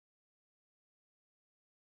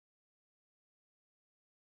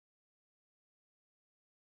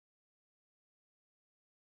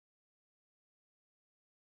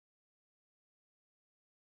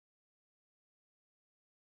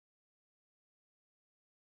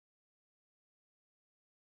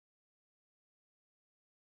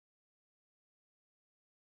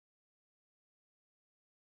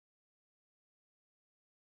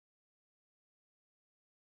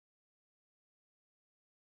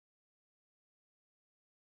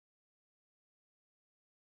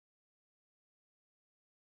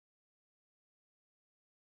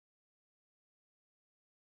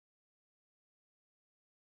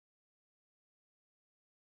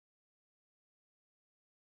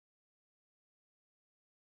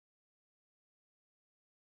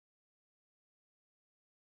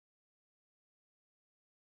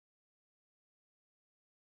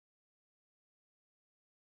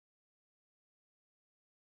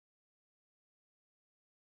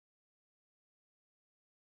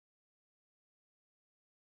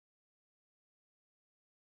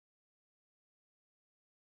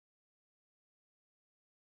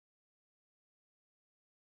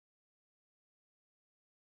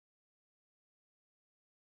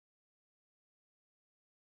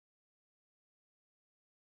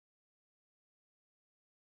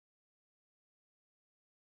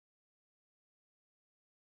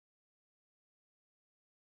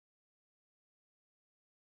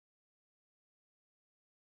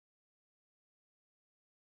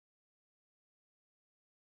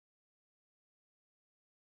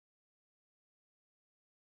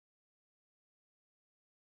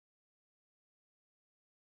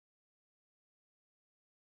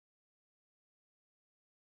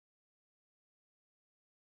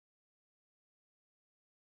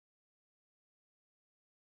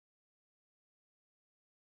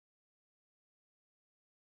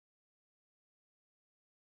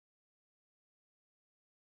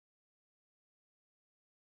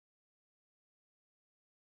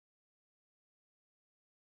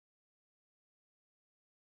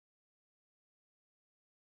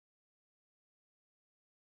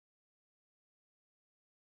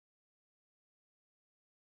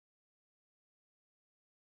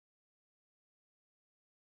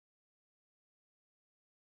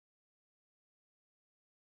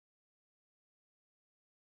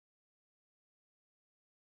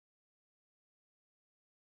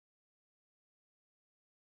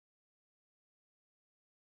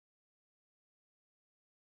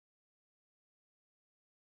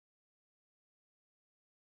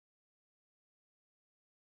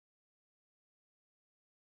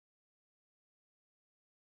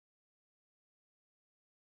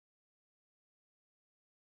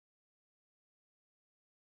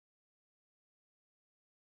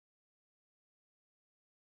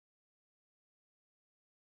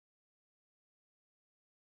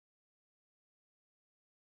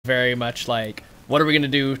very much like, what are we going to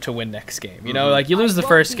do to win next game? You know, like you lose the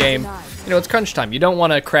first game, you know, it's crunch time. You don't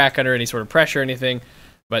want to crack under any sort of pressure or anything,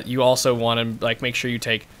 but you also want to like make sure you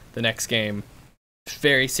take the next game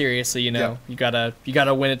very seriously, you know. You gotta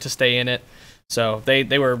win it to stay in it. So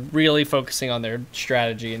they were really focusing on their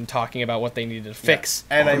strategy and talking about what they needed to fix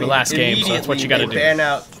and in the last game. So that's what you got to do. Ban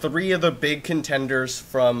out 3 of the big contenders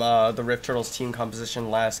from the Rift Turtles team composition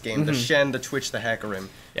last game: the Shen, the Twitch, the Hecarim.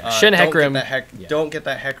 Shen Hecarim. Don't get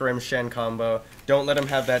that Hecarim Shen combo. Don't let him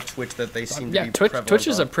have that Twitch that they seem to be prevalent Twitch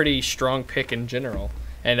is on. a pretty strong pick in general,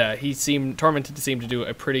 and Tormented seemed to do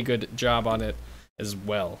a pretty good job on it as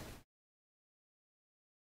well.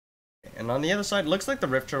 And on the other side, it looks like the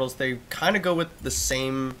Rift Turtles, they kind of go with the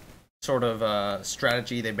same sort of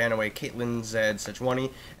strategy. They ban away Caitlyn, Zed,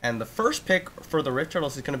 Sejuani, and the first pick for the Rift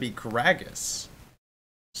Turtles is going to be Gragas.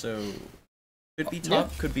 So, could be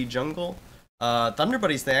top, could be jungle. Thunder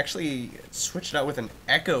Buddies, they actually switched it out with an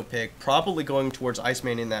Echo pick, probably going towards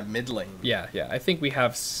Iceman in that mid lane. Yeah, I think we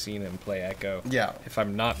have seen him play Echo. Yeah. If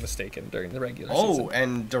I'm not mistaken, during the regular season. Oh,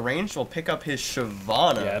 and Deranged will pick up his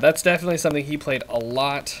Shyvana. Yeah, that's definitely something he played a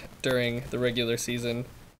lot during the regular season.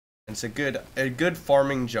 It's a good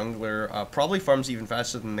farming jungler. Probably farms even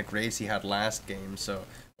faster than the Graves he had last game, so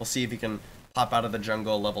we'll see if he can pop out of the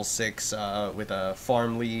jungle level 6 with a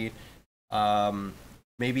farm lead.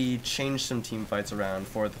 Maybe change some team fights around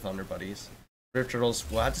for the Thunder Buddies. Rift Turtles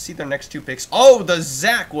will have to see their next 2 picks. Oh, the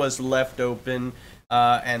Zac was left open,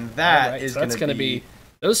 and that is going to be...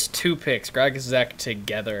 Those 2 picks, Gragas and Zac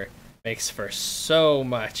together, makes for so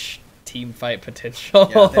much team fight potential.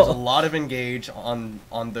 Yeah, there's a lot of engage on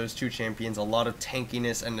those 2 champions, a lot of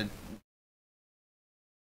tankiness, and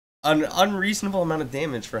an unreasonable amount of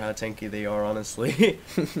damage for how tanky they are, honestly.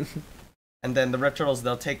 And then the Rift Turtles,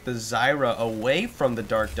 they'll take the Zyra away from the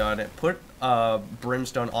Dark Dot and put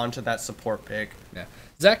Brimstone onto that support pick. Yeah,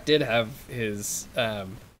 Zac did have his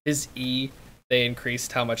E. They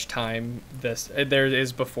increased how much time there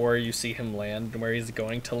is before you see him land and where he's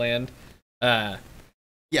going to land. Yeah,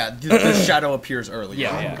 the shadow appears early.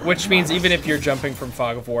 Yeah, which means even if you're jumping from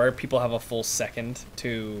Fog of War, people have a full second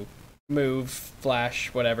to move,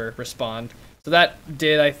 flash, whatever, respond. So that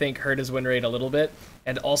did, I think, hurt his win rate a little bit.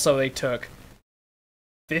 And also they took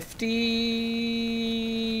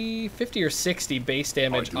 50 or 60 base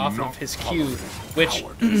damage off of his Q, which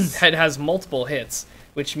has multiple hits,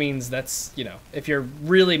 which means that's, you know, if you're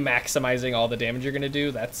really maximizing all the damage you're going to do,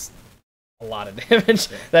 that's a lot of damage.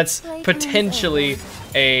 That's potentially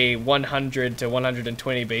a 100 to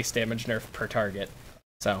 120 base damage nerf per target.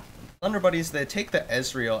 So Thunder Buddies, they take the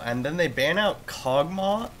Ezreal, and then they ban out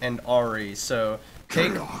Kog'Maw and Ahri, so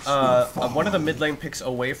take one of the mid lane picks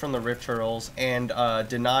away from the Rift Turtles and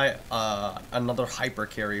deny another hyper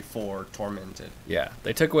carry for Tormented. Yeah,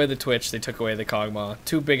 they took away the Twitch, they took away the Kog'Maw.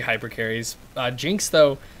 2 big hyper carries. Jinx,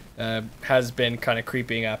 though, has been kind of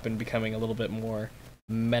creeping up and becoming a little bit more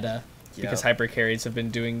meta. Because hyper carries have been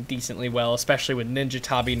doing decently well, especially with Ninja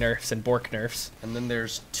Tabi nerfs and Bork nerfs. And then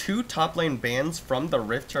there's 2 top lane bans from the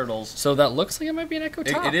Rift Turtles. So that looks like it might be an Echo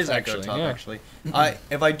top. It is Echo top, actually.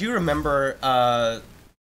 If I do remember,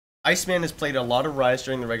 Iceman has played a lot of Rise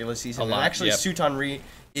during the regular season. And actually, Sutanri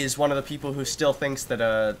is one of the people who still thinks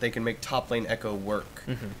that they can make top lane Echo work.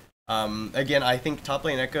 Again, I think top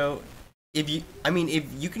lane Echo... If you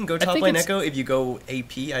can go top lane Echo if you go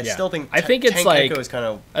AP. I still think tank Echo is kind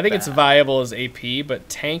of I think it's viable as AP, but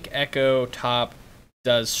tank Echo top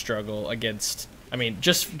does struggle against. I mean,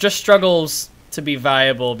 just struggles to be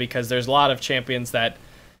viable because there's a lot of champions that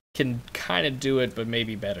can kind of do it, but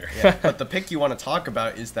maybe better. But the pick you want to talk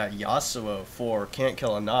about is that Yasuo for Can't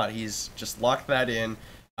Kill a Not. He's just locked that in.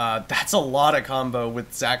 That's a lot of combo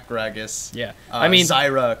with Zac Gragas. Yeah, I mean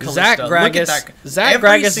Zyra, Kalista. Zac Gragas,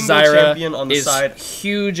 Zyra on the side,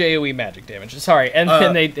 huge AOE magic damage. Sorry, and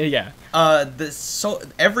then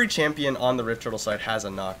every champion on the Rift Turtle side has a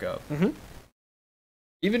knockup.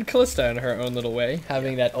 Even Kalista in her own little way,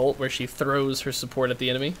 having that ult where she throws her support at the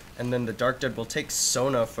enemy. And then the Dark Dead will take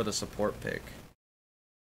Sona for the support pick.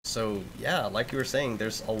 So yeah, like you were saying,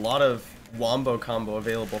 there's a lot of wombo combo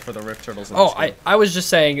available for the Rift Turtles. I was just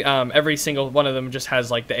saying every single one of them just has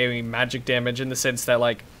like the AoE magic damage in the sense that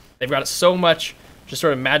like they've got so much just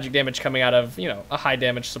sort of magic damage coming out of, you know, a high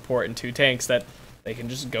damage support and 2 tanks that they can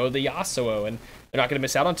just go the Yasuo and they're not going to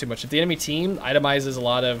miss out on too much. If the enemy team itemizes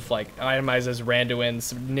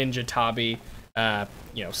Randuin's, Ninja Tabi,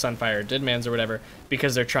 you know, Sunfire, Deadman's or whatever,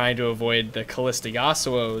 because they're trying to avoid the Kalista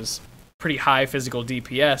Yasuo's pretty high physical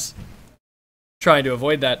DPS, trying to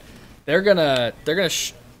avoid that, they're gonna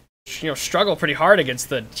struggle pretty hard against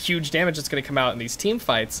the huge damage that's going to come out in these team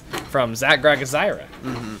fights from Zac Zyra.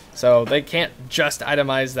 So they can't just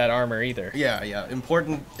itemize that armor either. Yeah.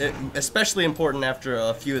 Important, especially important after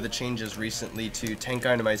a few of the changes recently to tank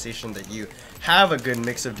itemization, that you have a good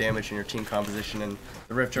mix of damage in your team composition, and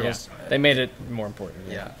the Rift Turtles. Yeah, they made it more important.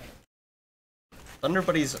 Yeah. Thunder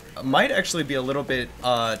Buddies might actually be a little bit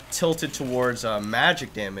tilted towards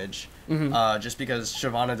magic damage, just because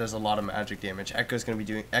Shyvana does a lot of magic damage. Echo's going to be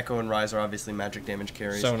doing... Echo and Rise are obviously magic damage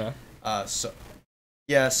carries. Sona.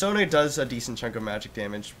 Yeah, Sona does a decent chunk of magic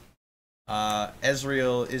damage.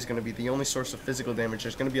 Ezreal is going to be the only source of physical damage.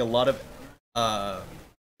 There's going to be a lot of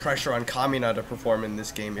pressure on Kamina to perform in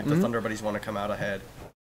this game if the Thunder Buddies want to come out ahead.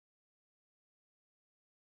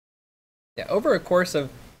 Yeah, over a course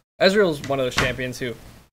of... Ezreal's one of those champions who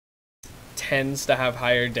tends to have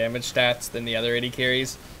higher damage stats than the other AD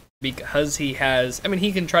carries because he has... I mean,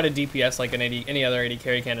 he can try to DPS like any other AD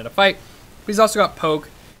carry can in a fight, but he's also got poke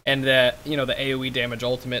and the AoE damage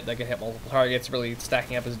ultimate that can hit multiple targets, really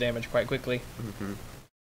stacking up his damage quite quickly.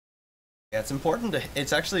 Yeah,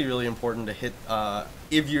 it's actually really important to hit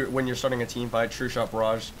when you're starting a team fight. True Shot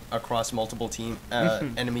Barrage across multiple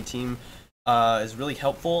enemy team is really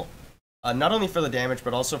helpful. Not only for the damage,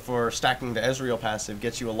 but also for stacking the Ezreal passive.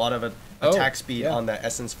 Gets you a lot of attack speed on the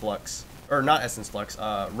Essence Flux. Or not Essence Flux,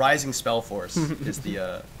 Rising Spell Force is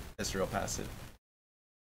the Ezreal passive.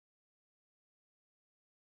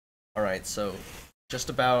 Alright, so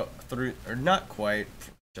just about through, or not quite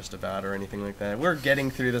just about or anything like that. We're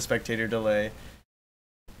getting through the spectator delay.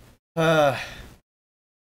 And,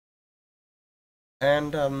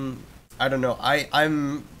 I don't know,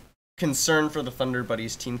 I'm concerned for the Thunder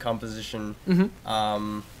Buddies team composition.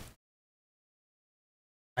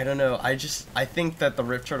 I don't know. I think that the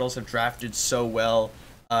Rift Turtles have drafted so well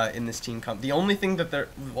in this team the only thing that they're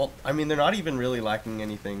not even really lacking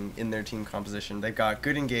anything in their team composition. They've got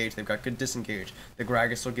good engage, they've got good disengage. The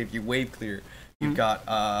Gragas will give you wave clear. You've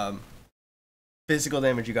got physical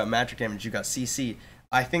damage, you got magic damage, you got CC.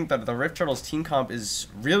 I think that the Rift Turtles team comp is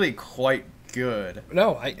really quite good.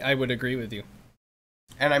 No, I would agree with you.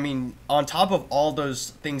 And I mean, on top of all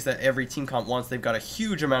those things that every team comp wants, they've got a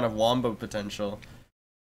huge amount of wombo potential.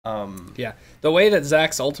 Yeah, the way that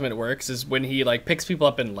Zac's ultimate works is when he picks people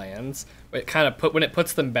up and lands, when it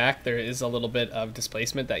puts them back, there is a little bit of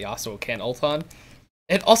displacement that Yasuo can't ult on.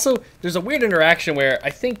 And also, there's a weird interaction where I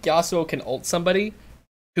think Yasuo can ult somebody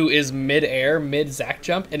who is mid-air, mid-Zac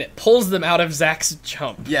jump, and it pulls them out of Zac's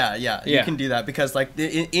jump. Yeah, you can do that, because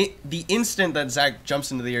the instant that Zac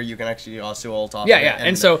jumps into the air, you can actually also ult off.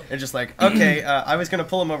 And so it's just okay, I was gonna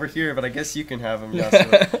pull him over here, but I guess you can have him.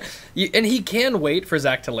 And he can wait for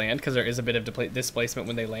Zac to land, because there is a bit of displacement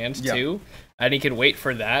when they land too, and he can wait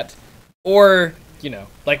for that, or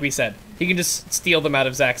like we said, he can just steal them out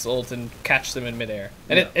of Zac's ult and catch them in midair,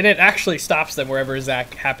 and it actually stops them wherever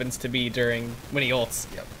Zac happens to be when he ults.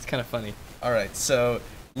 It's kind of funny. All right, so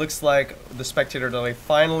looks like the spectator delay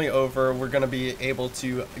finally over. We're gonna be able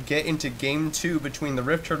to get into game 2 between the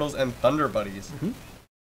Rift Turtles and Thunder Buddies.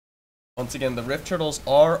 Once again, the Rift Turtles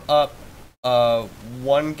are up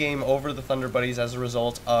 1 game over the Thunder Buddies as a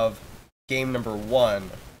result of game number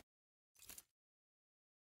 1.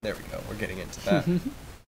 There we go, we're getting into that.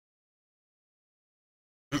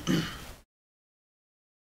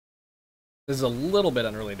 This is a little bit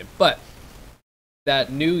unrelated, but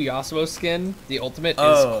that new Yasuo skin, the ultimate,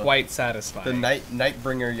 is quite satisfying. The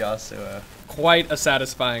Nightbringer Yasuo. Quite a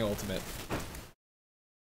satisfying ultimate.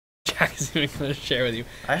 Jack is even going to share with you.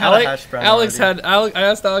 I had a hash brown I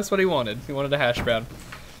asked Alex what he wanted. He wanted a hash brown.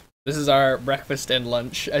 This is our breakfast and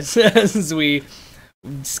lunch as we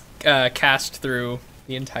cast through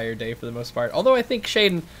the entire day for the most part. Although I think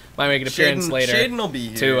Shaden might make an appearance later. Shaden will be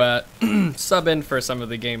here to sub in for some of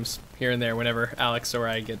the games here and there whenever Alex or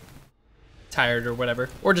I get tired or whatever,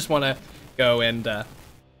 or just want to go and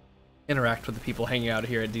interact with the people hanging out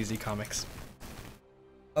here at DZ Comics.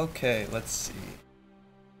 Okay, let's see.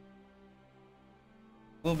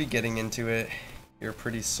 We'll be getting into it here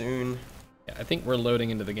pretty soon. Yeah, I think we're loading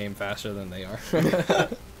into the game faster than they are.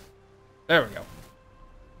 There we go.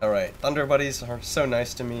 Alright, Thunder Buddies are so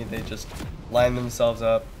nice to me. They just line themselves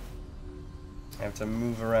up. I have to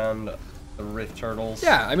move around the Rift Turtles.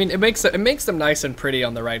 Yeah, I mean, it makes them nice and pretty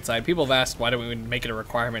on the right side. People have asked why don't we make it a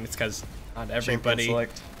requirement. It's because not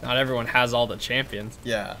everyone has all the champions.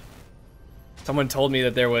 Yeah. Someone told me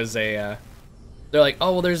that there was they're like,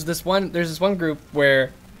 oh well, there's this one group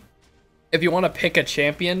where if you want to pick a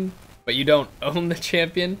champion but you don't own the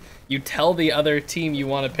champion, you tell the other team you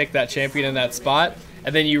want to pick that champion in that spot,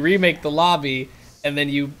 and then you remake the lobby, and then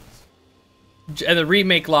you And the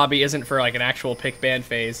remake lobby isn't for like an actual pick ban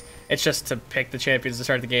phase. It's just to pick the champions to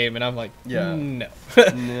start the game, and I'm like, Yeah. no. We're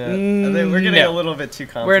getting No. a little bit too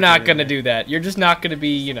complicated. We're not gonna do that. You're just not gonna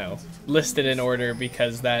be, you know, listed in order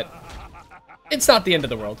because it's not the end of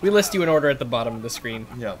the world. We list you in order at the bottom of the screen.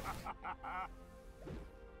 Yep.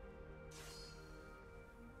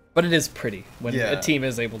 But it is pretty when Yeah. a team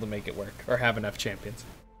is able to make it work or have enough champions.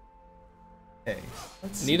 Hey.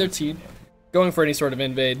 let's Neither see. team going for any sort of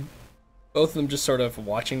invade. Both of them just sort of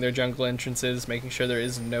watching their jungle entrances, making sure there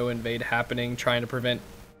is no invade happening, trying to prevent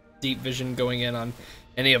deep vision going in on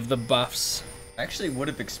any of the buffs. I actually would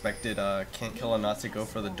have expected Can't Kill not to go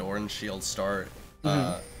for the Doran Shield start.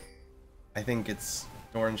 I think it's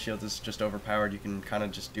Doran Shield is just overpowered. You can kind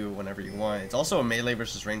of just do it whenever you want. It's also a melee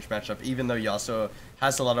versus range matchup, even though Yasuo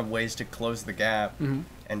has a lot of ways to close the gap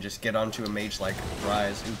and just get onto a mage like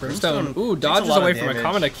Rise. Ooh, Brimstone, takes dodges lot of away from a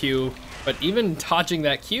damage. Kamina Q, but even dodging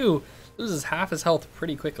that Q loses half his health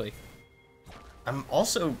pretty quickly. I'm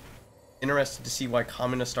also interested to see why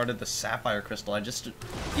Kamina started the Sapphire Crystal.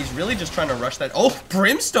 He's really just trying to rush that. Oh,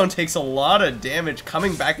 Brimstone takes a lot of damage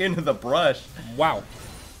coming back into the brush. Wow.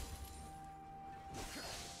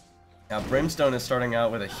 Now Brimstone is starting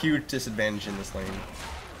out with a huge disadvantage in this lane.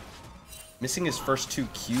 Missing his first 2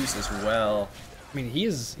 Qs as well. I mean, he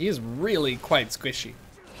is really quite squishy.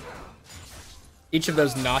 Each of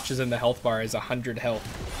those notches in the health bar is 100 health.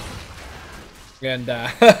 And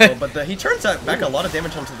But he turns out back a lot of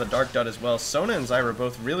damage onto the Dark Dot as well. Sona and Zyra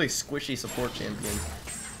both really squishy support champions.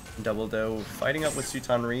 Double Doe fighting up with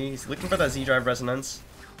Sutan Ri. He's looking for that Z-Drive resonance.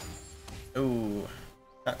 Ooh,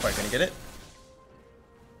 not quite gonna get it.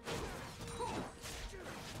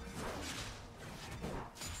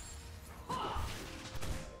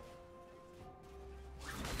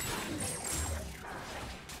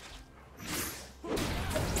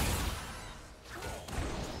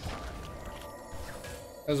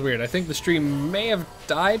 that was weird. I think the stream may have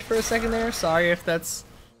died for a second there. Sorry if that's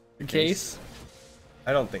the case.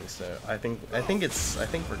 I don't think so. I think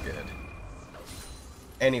we're good.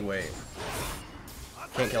 Anyway,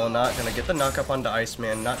 Can't Kill not gonna get the knock up onto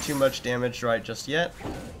Iceman. Not too much damage right just yet.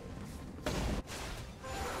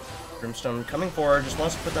 Brimstone coming forward, just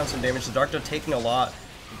wants to put down some damage. The Dark Dot taking a lot.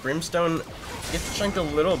 Brimstone gets chunked a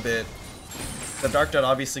little bit. The Dark Dot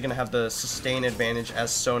obviously gonna have the sustain advantage as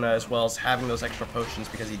Sona, as well as having those extra potions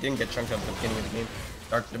because he didn't get chunked up at the beginning of the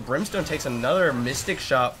game. Brimstone takes another Mystic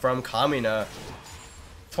Shot from Kamina.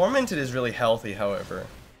 Tormented is really healthy, however.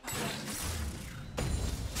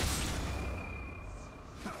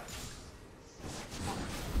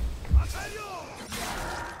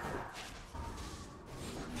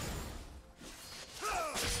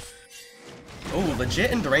 Oh,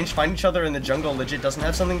 Legit and Deranged find each other in the jungle. Legit doesn't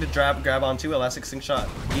have something to grab onto. Elastic Slingshot.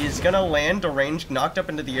 He's gonna land Deranged, knocked up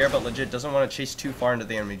into the air, but Legit doesn't want to chase too far into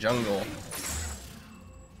the enemy jungle.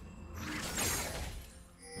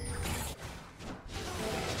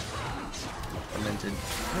 Tormented,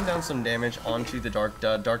 putting down some damage onto the Dark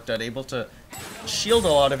Dud. Dark Dud able to shield a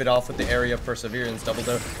lot of it off with the Area of Perseverance. Double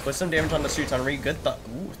Doe put some damage on the Sutan Ri. Good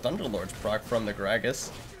Thunderlord's proc from the Gragas.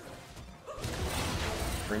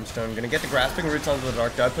 Brimstone gonna get the Grasping Roots onto the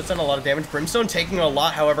Dark Dud, puts down a lot of damage. Brimstone taking a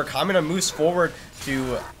lot, however, Kamina moves forward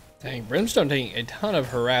to... Dang, Brimstone taking a ton of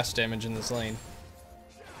harass damage in this lane.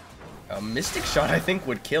 A Mystic Shot, I think,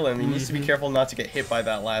 would kill him. He needs to be careful not to get hit by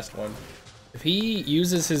that last one. If he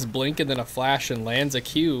uses his blink and then a flash and lands a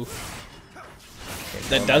Q Okay,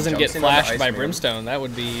 that well, doesn't get jumps in on the flashed by Iceman. Brimstone, that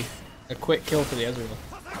would be a quick kill for the Ezreal.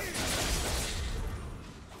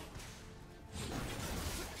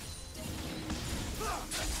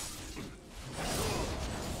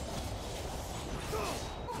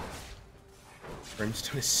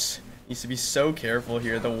 Brimstone needs to be so careful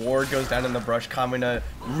here. The ward goes down in the brush. Kamina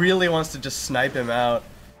really wants to just snipe him out.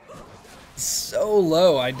 So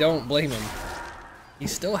low, I don't blame him. He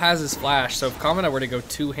still has his flash, so if Kamina were to go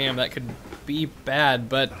 2 ham, that could be bad,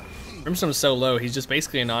 but Brimstone's so low, he's just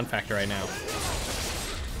basically a non-factor right now.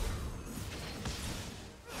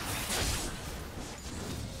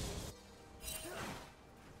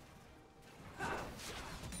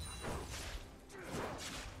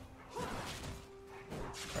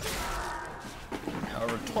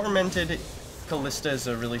 However, Tormented, Kalista is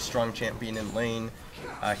a really strong champion in lane.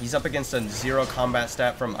 He's up against a 0 combat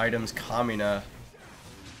stat from items Kamina.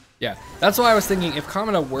 Yeah, that's why I was thinking if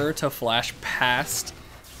Kamina were to flash past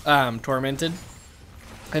Tormented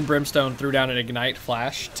and Brimstone threw down an Ignite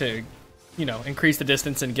flash to, you know, increase the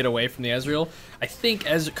distance and get away from the Ezreal, I think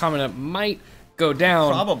Kamina might go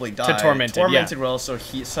down Probably die. to Tormented. Tormented Yeah. will also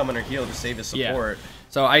summon or heal to save his support. Yeah.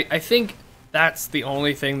 So I think that's the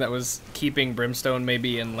only thing that was keeping Brimstone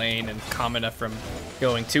maybe in lane and Kamina from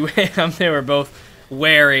going to him. They were both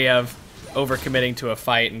wary of overcommitting to a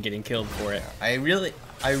fight and getting killed for it. I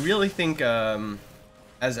really think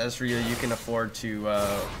as Ezreal you can afford to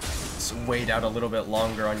wait out a little bit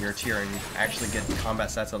longer on your tier and actually get combat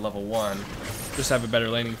stats at level 1. Just have a better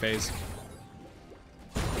laning phase.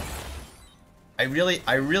 I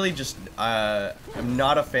really just am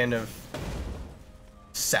not a fan of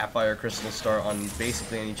Sapphire Crystal Star on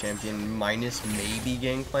basically any champion, minus maybe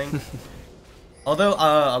Gangplank. Although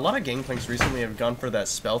a lot of Gangplanks recently have gone for that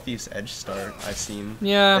Spell Thief's Edge start I've seen.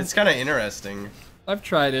 Yeah. It's kind of interesting. I've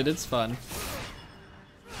tried it, it's fun.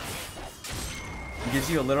 It gives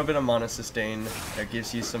you a little bit of mana sustain. It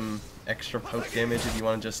gives you some extra poke damage if you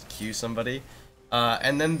want to just Q somebody.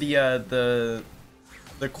 And then the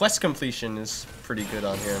quest completion is pretty good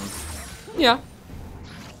on him. Yeah.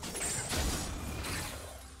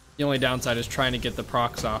 The only downside is trying to get the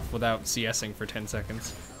procs off without CSing for 10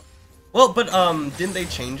 seconds. Well, but didn't they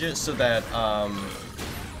change it so that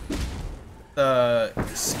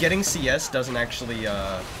getting CS doesn't actually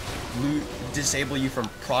disable you from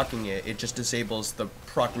proccing it? It just disables the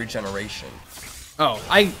proc regeneration. Oh,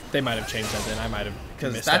 they might have changed that then. I might have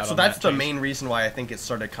missed out on that's that the change. main reason why I think it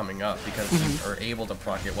started coming up, because you are able to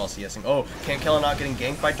proc it while CSing. Oh, can't kill not getting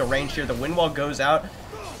ganked by deranged here. The wind wall goes out.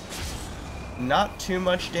 Not too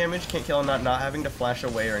much damage. Can't kill not having to flash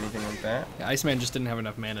away or anything like that. Yeah, Iceman just didn't have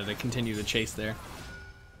enough mana to continue the chase there.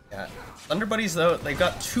 Yeah, Thunder Buddies though, they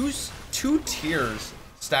got two tiers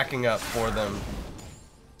stacking up for them.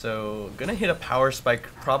 So gonna hit a power spike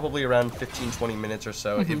probably around 15-20 minutes or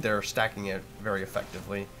so if they're stacking it very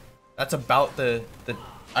effectively. That's about the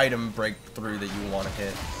item breakthrough that you want to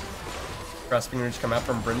hit. Grasping Roots come out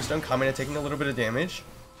from Brimstone, Kamina taking a little bit of damage.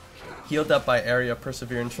 Healed up by Area of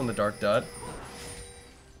Perseverance from the Dark Dud.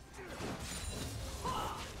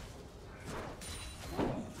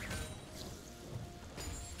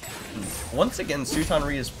 Once again,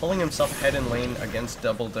 Sutanri is pulling himself ahead in lane against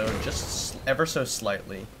Double Doe just ever so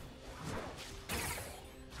slightly.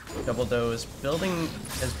 Double Doe has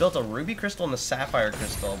built a Ruby Crystal and a Sapphire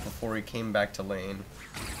Crystal before he came back to lane.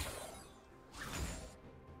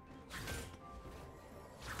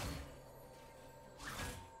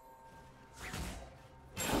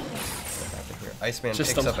 Iceman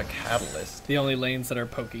Just picks up a Catalyst. The only lanes that are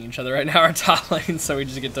poking each other right now are top lanes, so we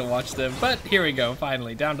just get to watch them. But here we go,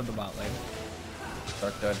 finally, down to the bot lane.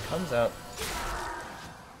 Dark Dud comes out.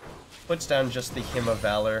 Puts down just the Hymn of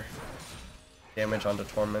Valor. Damage onto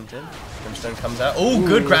Tormented. Brimstone comes out. Oh,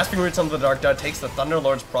 good Grasping Roots onto the Dark Dud. Takes the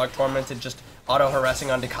Thunderlord's proc. Tormented just auto-harassing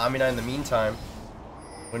onto Kamina in the meantime.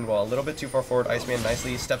 Windwall a little bit too far forward. Iceman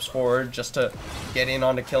nicely steps forward just to get in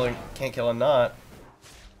onto killing. Can't kill a Not.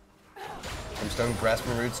 Brimstone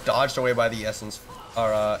Grasping Roots dodged away by the Essence.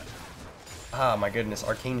 Or, my goodness.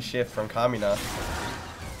 Arcane Shift from Kamina.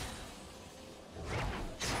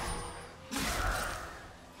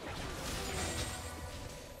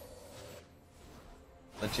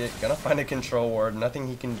 Legit, gonna find a control ward. Nothing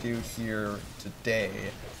he can do here today.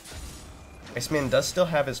 Iceman does still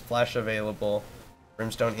have his flash available.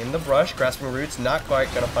 Brimstone in the brush, Grasping Roots, not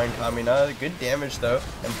quite gonna find Kamina. Good damage though,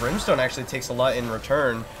 and Brimstone actually takes a lot in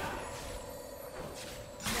return.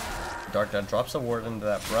 Dark Dad drops a ward into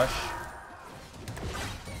that brush.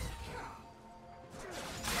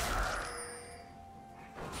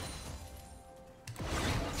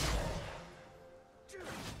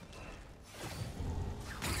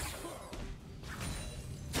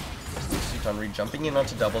 Jumping in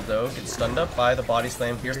onto Double Doe, gets stunned up by the body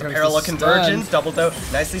slam. Here's the parallel convergence. Double Doe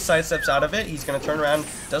nicely sidesteps out of it. He's gonna turn around.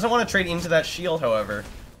 Doesn't want to trade into that shield, however.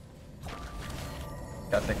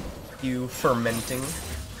 Got the Q fermenting.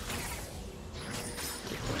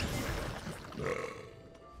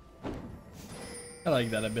 I like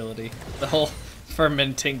that ability. The whole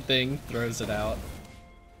fermenting thing throws it out.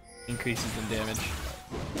 Increases the damage.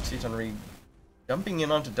 Sutanri jumping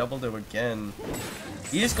in onto Double Doe again.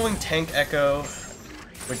 He is going Tank Echo,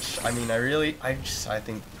 which, I mean, I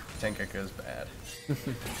think Tank Echo is bad.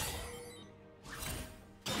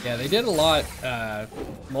 Yeah, they did a lot,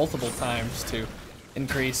 multiple times to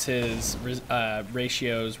increase his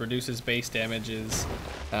ratios, reduce his base damages,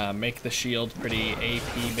 make the shield pretty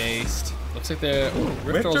AP based. Looks like the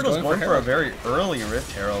Rift Herald's going for a very early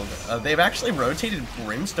Rift Herald. They've actually rotated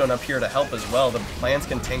Brimstone up here to help as well. The plants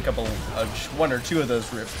can tank up one or two of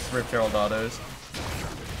those Rift Herald autos.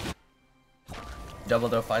 Double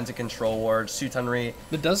Doe finds a control ward. Sutanri.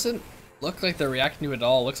 It doesn't look like they're reacting to it at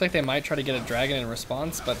all. Looks like they might try to get a dragon in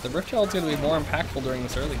response, but the Rift Herald's going to be more impactful during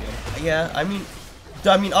this early game. Yeah, I mean,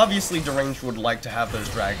 I mean, obviously, Deranged would like to have those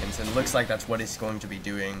dragons, and it looks like that's what he's going to be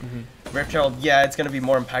doing. Rift Herald, yeah, it's going to be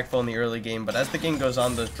more impactful in the early game, but as the game goes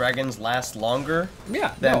on, those dragons last longer.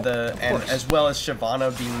 Yeah, than and as well as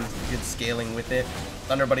Shyvana being good scaling with it.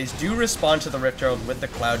 Thunder Buddies do respond to the Rift Herald with the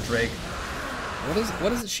Cloud Drake.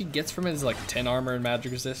 What is it she gets from it? Is it like 10 armor and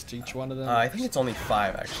magic resist each one of them? I think it's only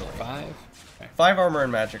 5 actually. 5? Okay. 5 armor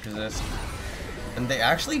and magic resist. And they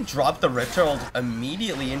actually drop the Rift Herald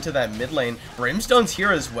immediately into that mid lane. Brimstone's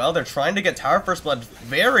here as well. They're trying to get Tower First Blood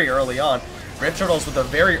very early on. Rift Herald's with a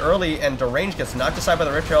very early, and Deranged gets knocked aside by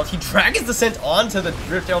the Rift Herald. He Dragon's Descent onto the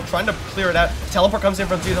Rift Herald, trying to clear it out. Teleport comes in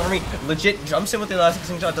from Tooth Army. Legit jumps in with the Elastic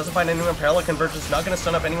Slingshot, doesn't find anyone. Parallel Convergence, not going to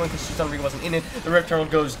stun up anyone because Tooth Army wasn't in it. The Rift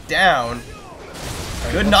Herald goes down.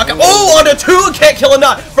 Good knockout. Oh, onto 2! Can't kill a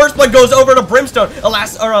knot. First Blood goes over to Brimstone.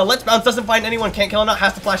 Let's Bounce doesn't find anyone. Can't kill a knot.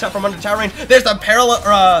 Has to flash out from under tower range. There's the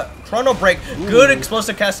parallel Chrono Break. Good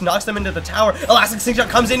explosive cast. Knocks them into the tower. Elastic Slingshot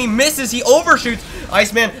comes in. He misses. He overshoots.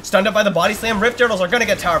 Iceman stunned up by the body slam. Rift Turtles are going to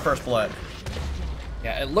get Tower First Blood.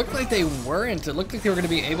 Yeah, it looked like they weren't. It looked like they were going to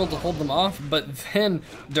be able to hold them off, but then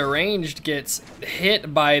Deranged gets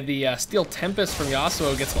hit by the Steel Tempest from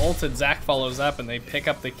Yasuo, gets ulted, Zac follows up, and they pick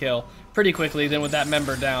up the kill pretty quickly. Then with that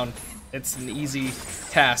member down, it's an easy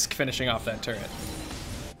task finishing off that turret.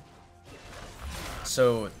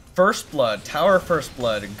 So, First Blood, Tower First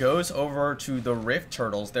Blood, goes over to the Rift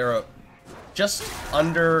Turtles. They're just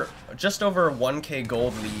over 1k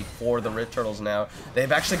gold lead for the Rift Turtles now.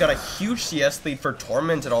 They've actually got a huge CS lead for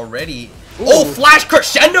Tormented already. Ooh. Oh, flash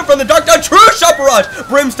crescendo from the Dark Dot, true shot barrage!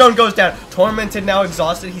 Brimstone goes down. Tormented now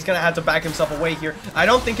exhausted. He's gonna have to back himself away here. I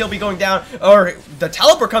don't think he'll be going down, or the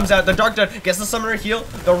teleport comes out. The Dark Dot gets the summoner heal.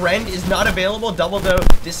 The Rend is not available. Double Doe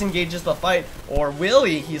disengages the fight, or will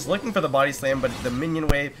he? He's looking for the body slam, but the minion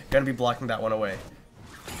wave gonna be blocking that one away.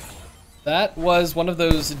 That was one of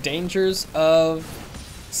those dangers of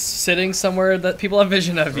sitting somewhere that people have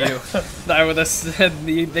vision of you.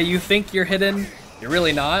 That you think you're hidden, you're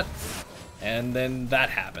really not, and then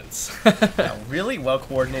that happens. Yeah, really well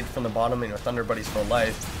coordinated from the bottom lane with Thunder Buddies for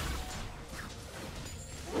life.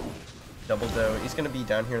 Double Doe, he's going to be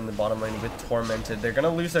down here in the bottom lane with Tormented. They're going to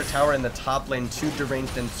lose their tower in the top lane to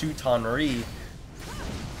Deranged and to Tonri.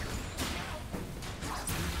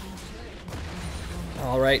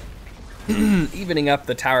 All right. Evening up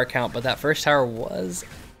the tower count, but that first tower was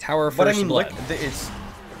Tower First Blood. But I mean, look, it's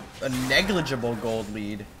a negligible gold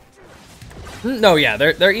lead. No, yeah,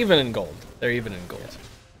 they're even in gold. They're even in gold.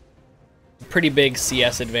 Pretty big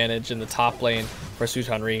CS advantage in the top lane for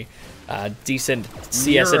Sutonri. Decent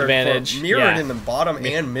CS advantage. Mirrored in the bottom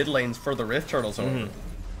and mid lanes for the Rift Turtles.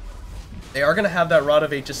 They are going to have that Rod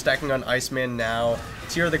of Ages stacking on Iceman now.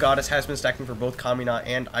 Tear of the Goddess has been stacking for both Kamina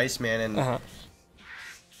and Iceman, and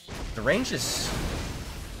Deranged is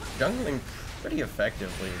jungling pretty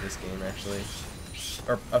effectively this game, actually.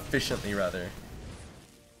 Or efficiently, rather.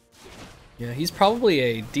 Yeah, he's probably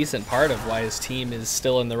a decent part of why his team is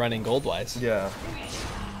still in the running gold-wise. Yeah.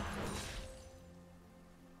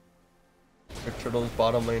 The Turtles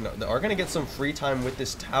bottom lane they are going to get some free time with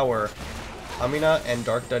this tower. Amina and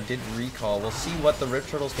Darkda did recall. We'll see what the Rift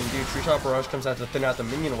Turtles can do. Tree Shot Barrage comes out to thin out the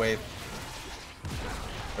minion wave.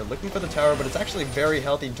 They're looking for the tower, but it's actually very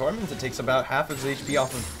healthy. Tormented takes about half of his HP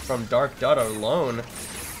off from Dark Dot alone.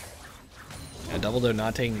 Yeah, Double Doe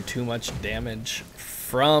not taking too much damage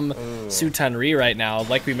from Sutonri right now.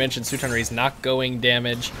 Like we mentioned, Sutonri's not going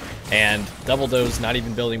damage, and Double Doe's not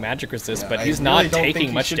even building magic resist, but he's not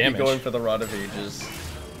taking much damage. Be going for the Rod of Ages.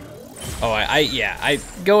 Oh,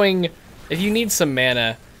 going. If you need some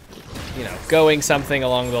mana, you know, going something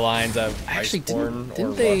along the lines of actually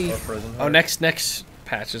didn't they? Oh, next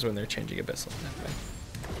patch is when they're changing Abyssal.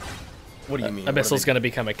 What do you mean? Abyssal's going to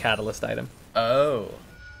become a catalyst item. Oh.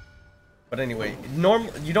 But anyway,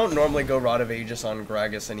 you don't normally go Rod of Aegis on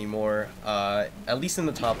Gragas anymore. At least in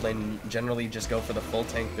the top lane, generally just go for the full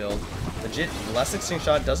tank build. Legit, Elastic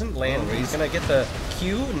Slingshot doesn't land. He's going to get the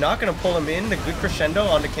Q, not going to pull him in. The good crescendo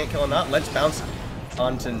onto Can't Kill a Knot. Let's bounce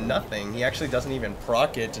onto nothing. He actually doesn't even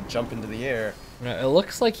proc it to jump into the air. It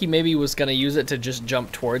looks like he maybe was going to use it to just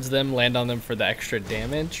jump towards them, land on them for the extra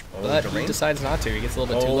damage, but he decides not to. He gets a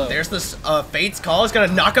little bit too low. There's this Fate's Call is going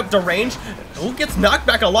to knock up Deranged. Who gets knocked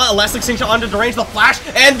back a lot? Elastic Slingshot onto Deranged, the flash,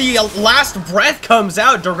 and the last breath comes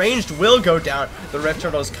out. Deranged will go down. The Rift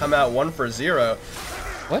Turtles come out 1 for 0.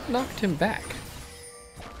 What knocked him back?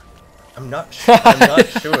 I'm not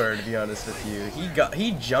sure, to be honest with you.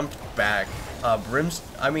 He jumped back.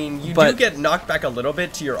 I mean, you do get knocked back a little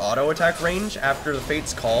bit to your auto attack range after the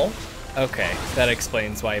Fate's Call, Okay, that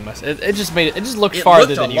explains why he must. It just made it. It just looked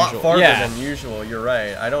farther than usual. It looked a lot farther yeah. than usual. You're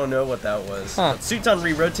right. I don't know what that was. Huh. But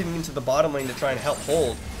Suiton rotating into the bottom lane to try and help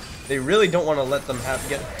hold. They really don't want to let them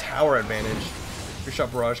get tower advantage.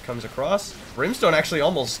 Shot Barrage comes across. Brimstone actually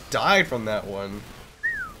almost died from that one.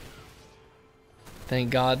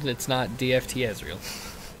 Thank God it's not DFT Ezreal.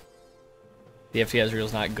 DFT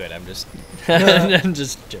Ezreal's not good. I'm just, I'm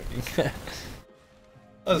just joking.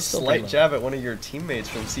 A slight jab at one of your teammates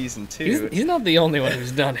from season 2. He's not the only one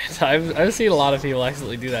who's done it. I've seen a lot of people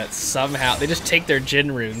accidentally do that somehow. They just take their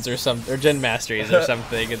Jhin runes or Jhin masteries or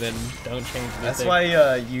something, and then don't change anything. That's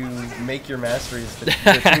why you make your masteries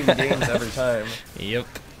between games every time. Yep.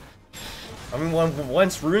 I mean,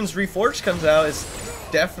 once Runes Reforged comes out, it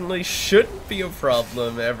definitely shouldn't be a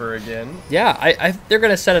problem ever again. Yeah, they're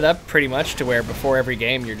gonna set it up pretty much to where before every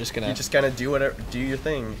game you're just gonna do whatever, do your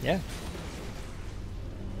thing. Yeah.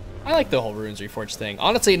 I like the whole Runes Reforged thing.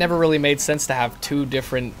 Honestly, it never really made sense to have 2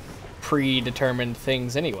 different predetermined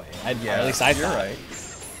things anyway. Yeah, at least I thought.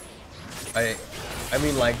 You're right. I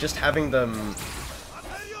mean, like, just having them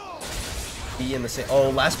be in the same...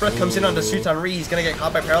 Oh, Last Breath comes in onto Suiton Ri. He's going to get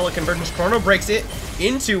caught by Parallel Convergence. Chrono breaks it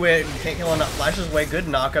into it. Can't kill enough. Flashes away. Good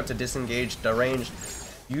knock up to disengage. Deranged.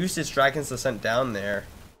 Used his Dragon's Descent down there.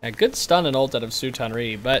 A good stun and ult out of Suiton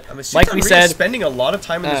Ri, but I mean, like we said, spending a lot of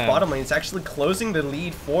time in this bottom lane. It's actually closing the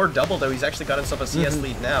lead for Double, though. He's actually got himself a CS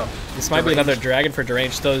lead now. This might be another dragon for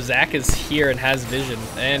Deranged, though Zac is here and has vision,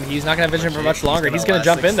 and he's not going to have vision for much longer. He's going to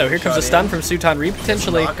jump in, though. Here comes a stun from Suiton Ri,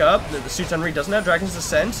 potentially. Knock up. The Suiton Ri doesn't have Dragon's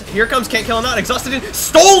Descent. Here comes Can't Kill a Not. Exhausted in.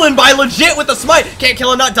 Stolen by Legit with the smite. Can't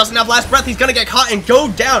Kill a Not. Doesn't have Last Breath. He's going to get caught and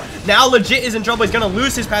go down. Now Legit is in trouble. He's going to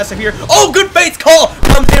lose his passive here. Oh, good Fate's Call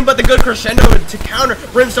comes in, but the good Crescendo to counter.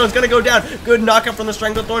 Brimstone's going to go down. Good knockup from the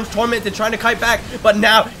Stranglethorns. Tormented trying to kite back, but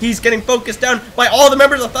now he's getting focused down by all the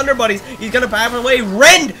members of Thunder Buddies. He's going to path away.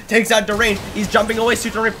 Rend takes out Deranged. He's jumping away.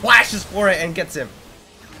 Suiton Ri flashes for it and gets him.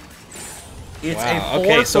 It's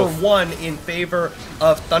a 4 for 1 in favor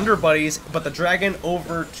of Thunder Buddies, but the Dragon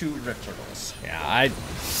over to Rift Turtles. Yeah,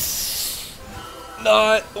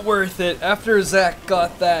 not worth it. After Zac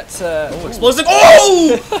got that explosive.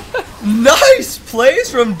 Oh! Nice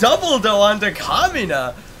plays from Double Doe onto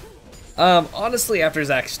Kamina. Honestly, after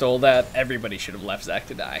Zac stole that, everybody should have left Zac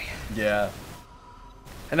to die. Yeah.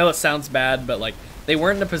 I know it sounds bad, but like they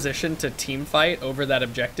weren't in a position to team fight over that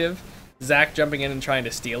objective. Zac jumping in and trying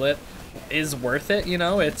to steal it is worth it, you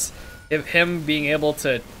know? It's him being able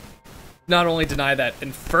to not only deny that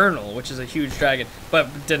Infernal, which is a huge dragon,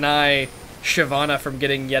 but deny Shyvana from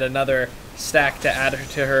getting yet another stack to add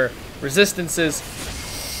to her resistances.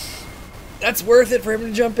 That's worth it for him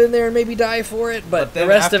to jump in there and maybe die for it, but the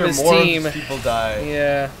rest of his team, people die.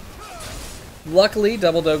 Yeah. Luckily,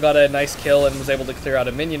 Double Doe got a nice kill and was able to clear out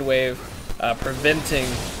a minion wave, preventing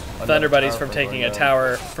Thunder Buddies from taking a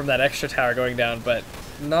tower from that extra tower going down, but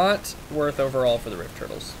not worth overall for the Rift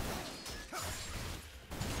Turtles.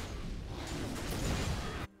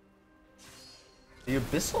 The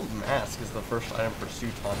Abyssal Mask is the first item for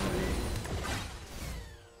Suiton Ri.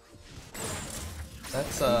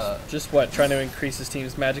 That's just what, trying to increase his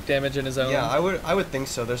team's magic damage in his own? Yeah, I would think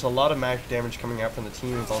so. There's a lot of magic damage coming out from the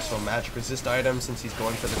team. It's also a magic resist item since he's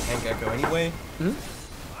going for the tank echo anyway.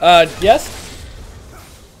 Yes?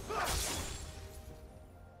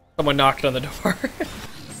 Someone knocked on the door.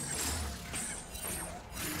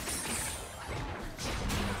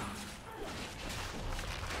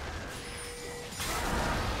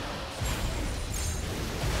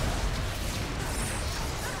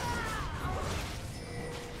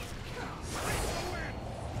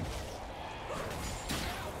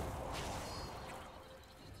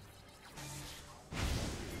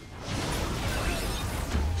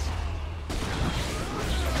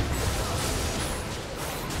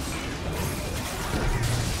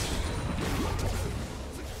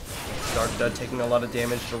 Dark Dud taking a lot of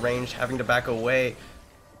damage, Deranged having to back away.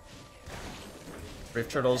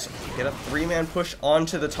 Rift Turtles get a 3-man push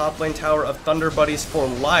onto the top lane tower of Thunder Buddies for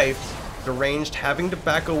life. Deranged having to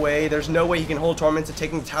back away. There's no way he can hold Tormented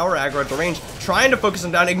taking the tower aggro. Deranged trying to focus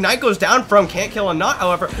him down. Ignite goes down from Can't Kill a Not,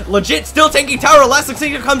 however. Legit still taking tower. Elastic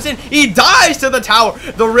Seeker comes in. He dies to the tower.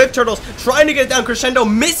 The Rift Turtles trying to get it down. Crescendo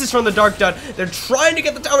misses from the Dark Dud. They're trying to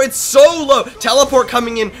get the tower. It's so low. Teleport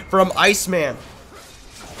coming in from Iceman.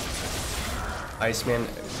 Iceman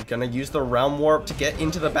gonna use the Realm Warp to get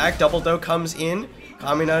into the back. Double Doe comes in.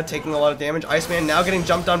 Kamina taking a lot of damage. Iceman now getting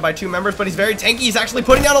jumped on by 2 members, but he's very tanky. He's actually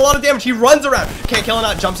putting down a lot of damage. He runs around. Can't Kill a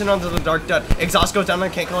Not jumps in onto the Dark Dud. Exhaust goes down on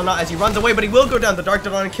Can't Kill a Not as he runs away, but he will go down. The Dark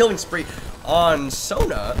Dud on a killing spree on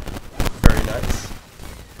Sona. Very nice.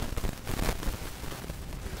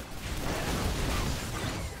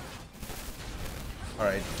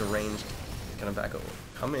 Alright, deranged. Gonna back over.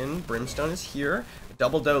 Come in. Brimstone is here.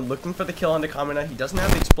 Double Doe looking for the kill on the Kamina. He doesn't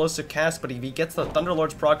have the explosive cast, but if he gets the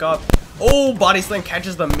Thunderlord's proc up. Oh, Body Slam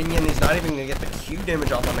catches the minion. He's not even gonna get the Q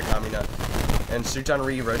damage off on the Kamina. And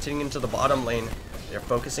Sutanri rotating into the bottom lane. They're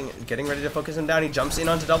focusing, getting ready to focus him down. He jumps in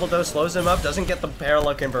onto Double Doe, slows him up, doesn't get the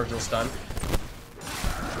parallel convergence stun.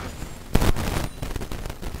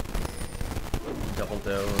 Double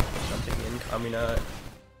Doe jumping in, Kamina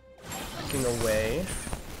backing away.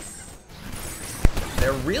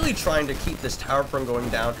 They're really trying to keep this tower from going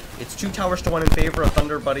down. It's 2 towers to 1 in favor of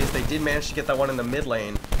Thunder Buddies. They did manage to get that one in the mid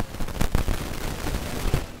lane.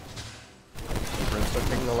 Brimstone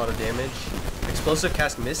taking a lot of damage. Explosive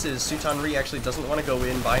cast misses. Sutanri actually doesn't want to go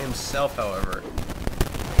in by himself, however.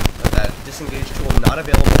 But that disengage tool not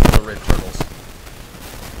available for the Rift Turtles.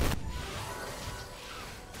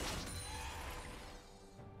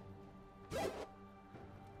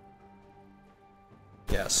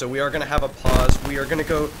 Yeah, so we are going to have a pause. We are going to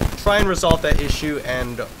go try and resolve that issue,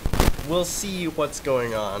 and we'll see what's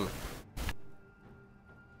going on.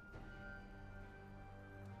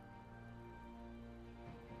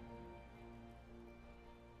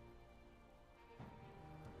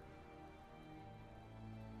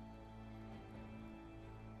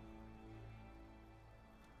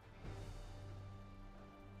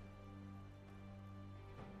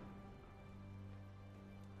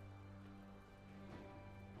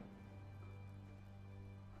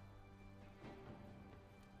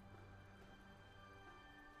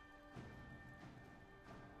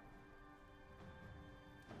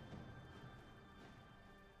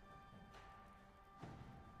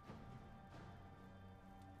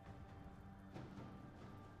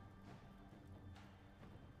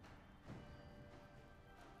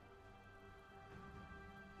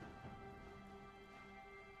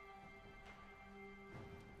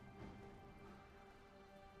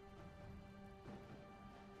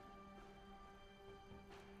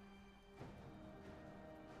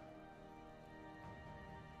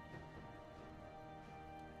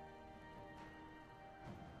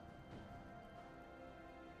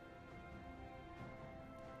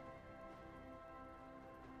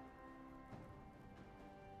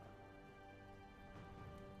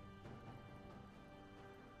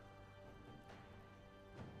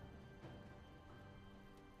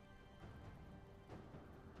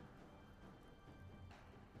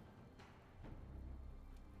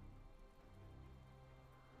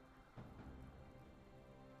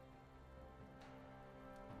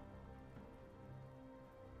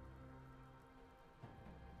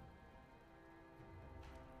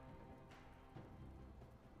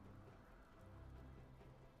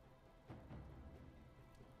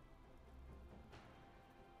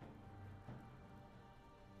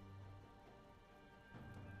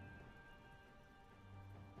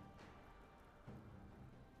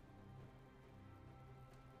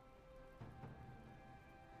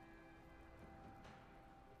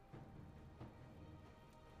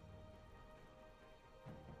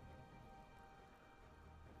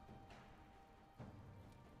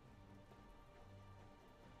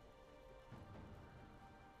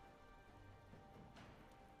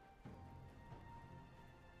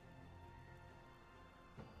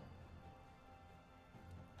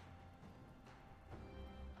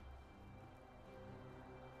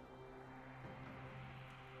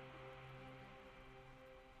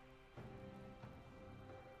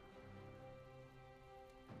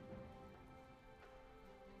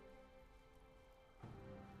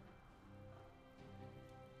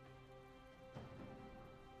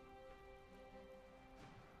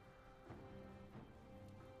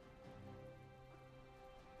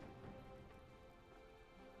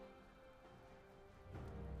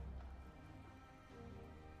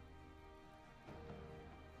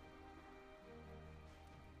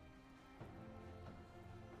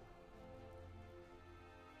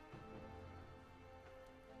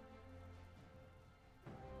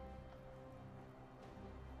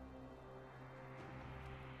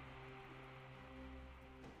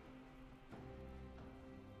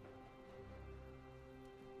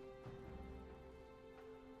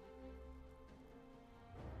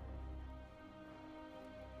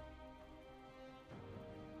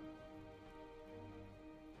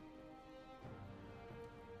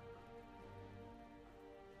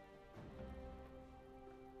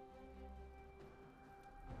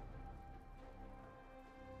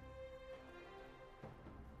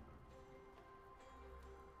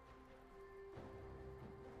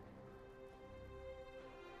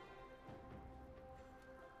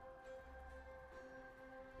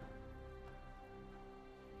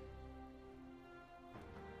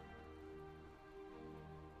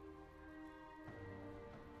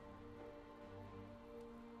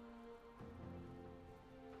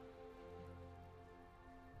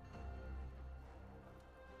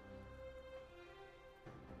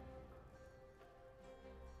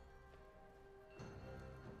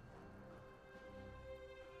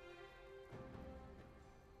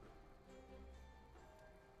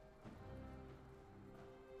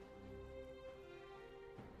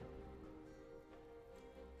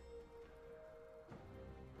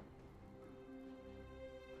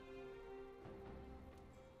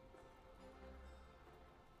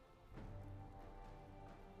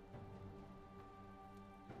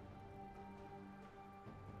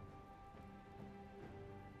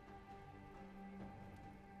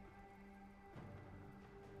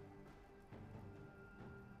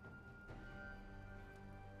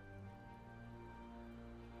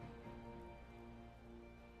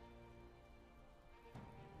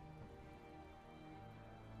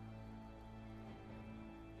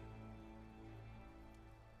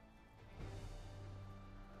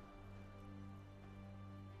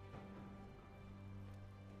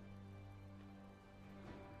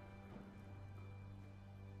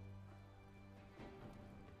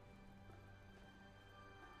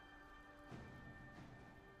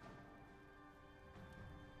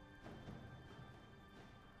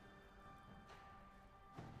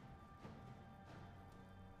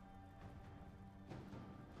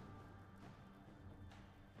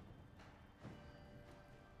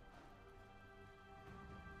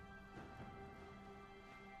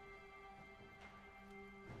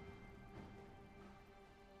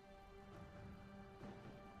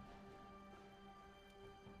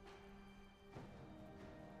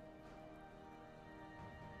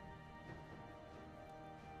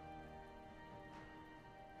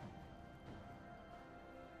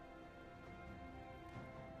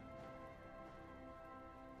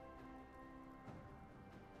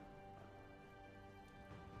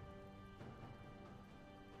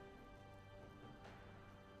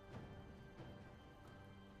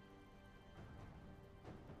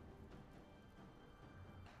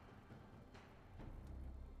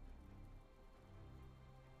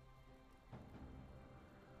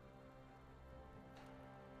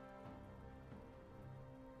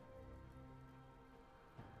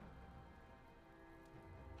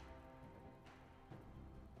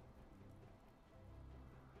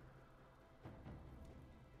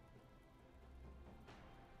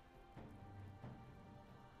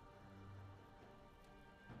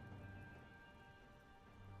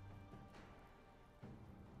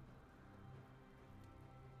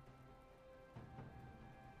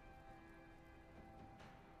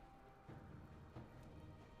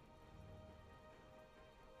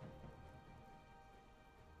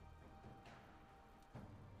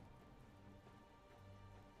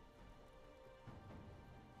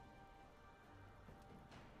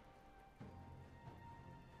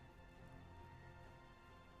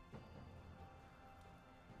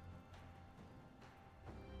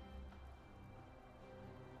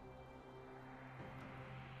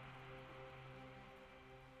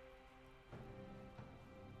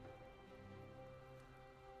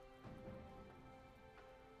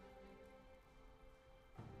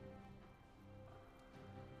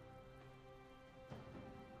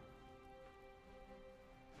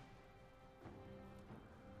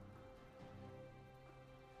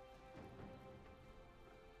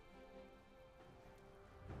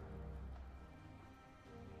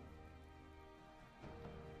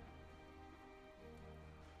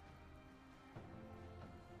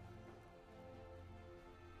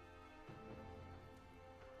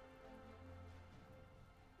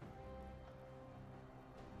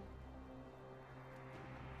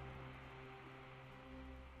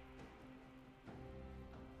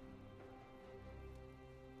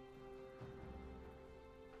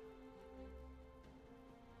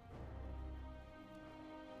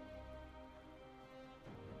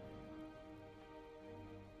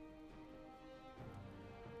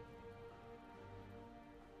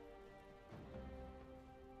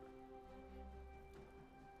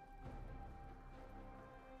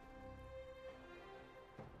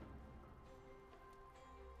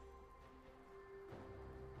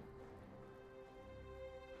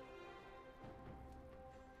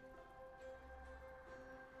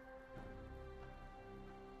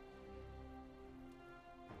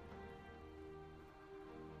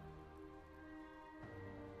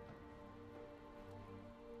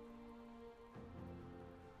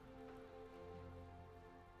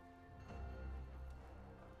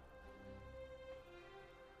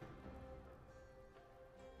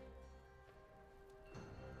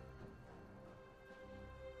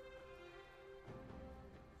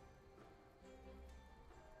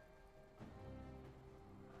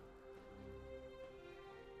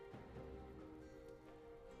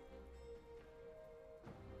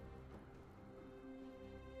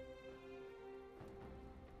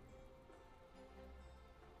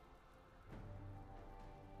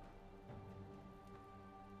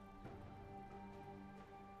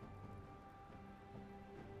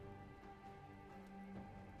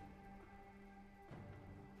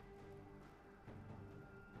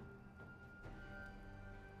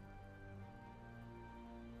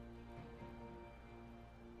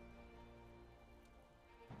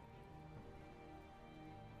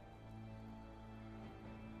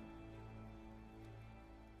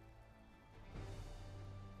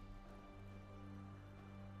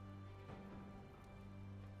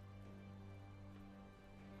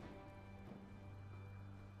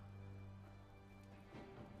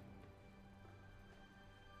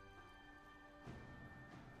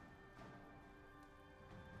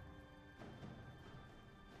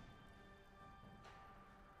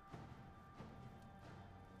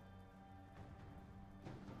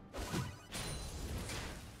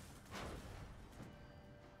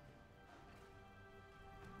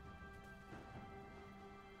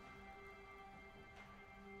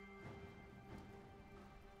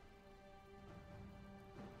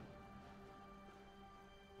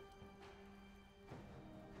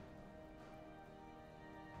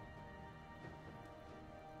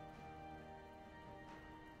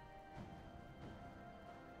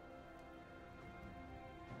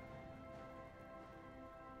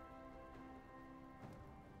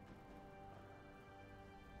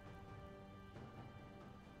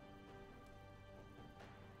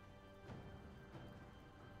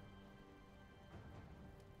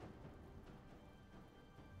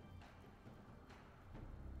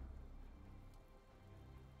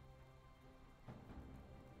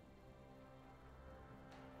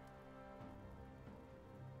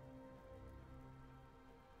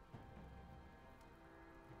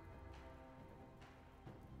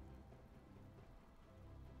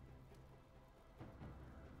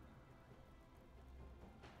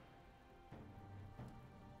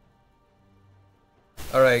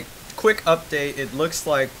 Alright, quick update. It looks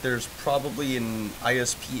like there's probably an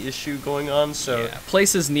ISP issue going on, so... Yeah,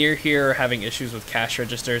 places near here are having issues with cash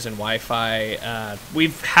registers and Wi-Fi. We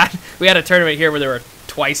had a tournament here where there were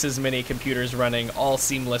twice as many computers running, all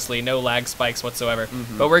seamlessly, no lag spikes whatsoever.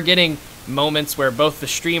 But we're getting moments where both the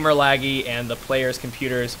stream are laggy and the players'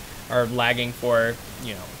 computers are lagging for,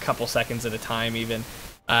 you know, a couple seconds at a time even.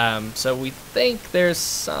 So we think there's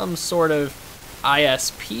some sort of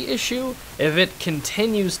ISP issue. If it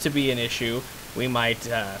continues to be an issue, we might,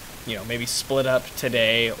 you know, maybe split up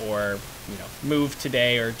today, or you know, move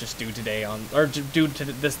today, or just do today on, or do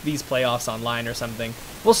these playoffs online or something.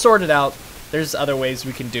 We'll sort it out. There's other ways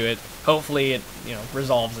we can do it. Hopefully, it, you know,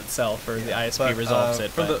 resolves itself, or the ISP resolves it.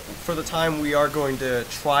 For the time, we are going to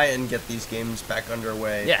try and get these games back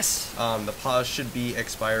underway. Yes. The pause should be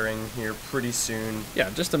expiring here pretty soon. Yeah,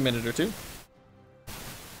 just a minute or two.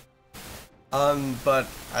 But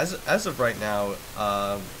as of right now,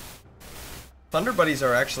 Thunder Buddies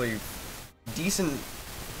are actually decent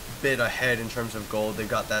bit ahead in terms of gold. They've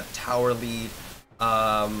got that tower lead.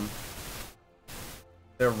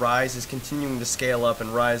 Their Rise is continuing to scale up,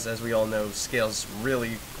 and Rise, as we all know, scales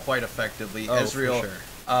really quite effectively. Oh, Ezreal, for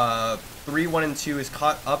sure. 3, 1, and 2 is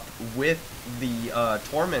caught up with the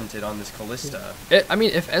Tormented on this Callista. I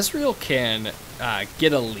mean, if Ezreal can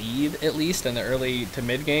get a lead, at least in the early to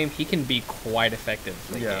mid game, he can be quite effective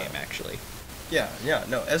late game, actually. Yeah,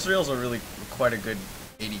 no, Ezreal's a really quite a good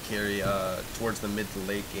AD carry towards the mid to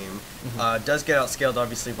late game. Does get outscaled,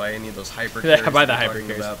 obviously, by any of those hyper carries. By the hyper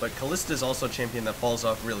carries. But Callista is also a champion that falls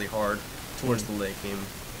off really hard towards the late game.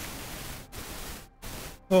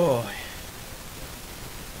 Oh.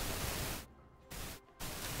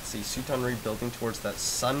 See, Suton rebuilding towards that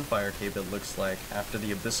Sunfire cape, it looks like, after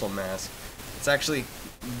the Abyssal Mask. It's actually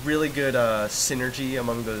really good synergy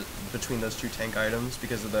between those two tank items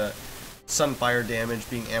because of the Sunfire damage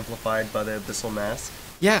being amplified by the Abyssal Mask.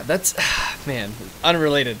 Yeah, that's, man,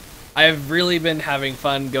 unrelated. I've really been having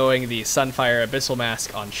fun going the Sunfire Abyssal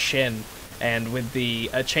Mask on Shin, and with the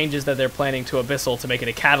changes that they're planning to Abyssal to make it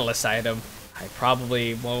a Catalyst item, I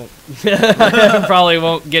probably won't get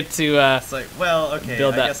to it's like, well, okay,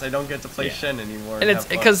 I guess I don't get to play Shen anymore. And it's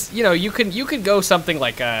because, you know, you could go something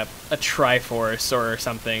like a Triforce or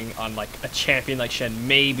something on like a champion like Shen,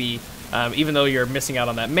 maybe, even though you're missing out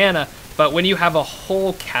on that mana. But when you have a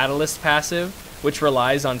whole Catalyst passive, which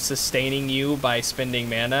relies on sustaining you by spending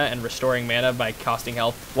mana and restoring mana by costing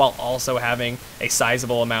health, while also having a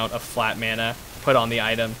sizable amount of flat mana put on the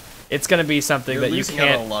item, it's going to be something that you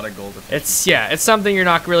can't. Out a lot of gold it's something you're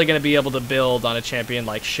not really going to be able to build on a champion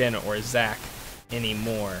like Shin or Zac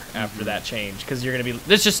anymore after that change, because you're going to be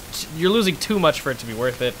you're losing too much for it to be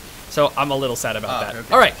worth it. So I'm a little sad about that.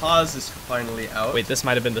 Okay. All right, pause is finally out. Wait, this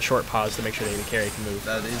might have been the short pause to make sure that the carry can move.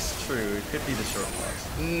 That is true. It could be the short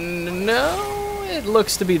pause. No, it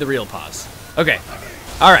looks to be the real pause. Okay.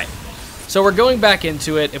 All right. So we're going back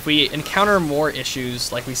into it. If we encounter more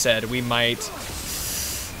issues, like we said, we might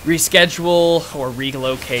reschedule or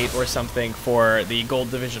relocate or something for the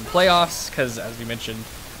Gold Division playoffs, because, as we mentioned,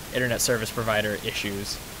 internet service provider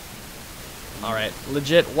issues. All right.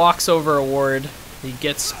 Legit walks over a ward. He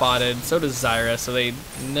gets spotted. So does Zyra, so they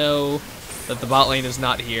know that the bot lane is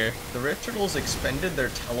not here. The Rift Turtles expended their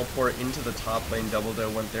teleport into the top lane. Double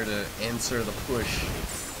Doe went there to answer the push.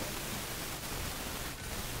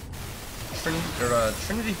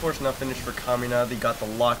 Trinity Force not finished for Kamina. They got the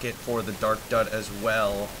locket for the Dark Dud as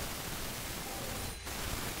well.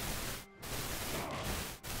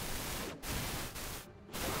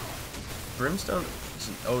 Brimstone,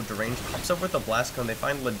 Deranged pops up with a Blast Cone. They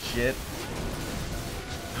find Legit.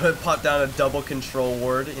 Pop down a double control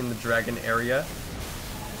ward in the dragon area.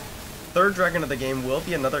 Third dragon of the game will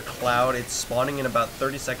be another Cloud. It's spawning in about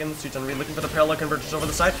 30 seconds. Sutanri looking for the parallel convergence over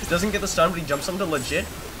the side. Doesn't get the stun, but he jumps onto Legit.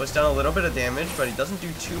 Puts down a little bit of damage, but he doesn't do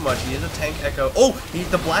too much. He is a tank echo. Oh,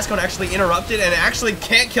 the Blast Cone actually interrupted and actually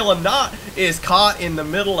can't kill him. Not is caught in the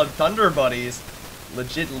middle of Thunder Buddies.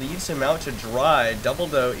 Legit leaves him out to dry. Double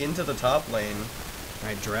Doe into the top lane.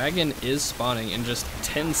 Alright, Dragon is spawning in just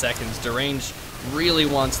 10 seconds. Deranged really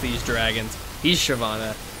wants these dragons. He's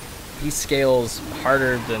Shyvana. He scales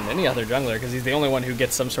harder than any other jungler because he's the only one who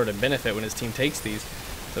gets some sort of benefit when his team takes these.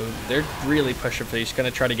 So they're really pushing for these. He's going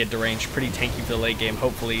to try to get Deranged pretty tanky for the late game.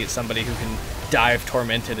 Hopefully it's somebody who can dive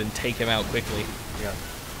Tormented and take him out quickly. Yeah.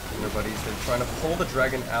 Everybody's trying to pull the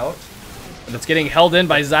dragon out. But it's getting held in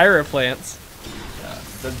by Zyra plants.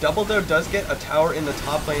 The Double Doe does get a tower in the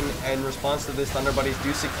top lane, and in response to this, Thunder Buddies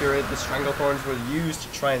do secure it. The Stranglethorns were used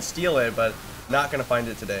to try and steal it, but not going to find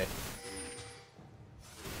it today.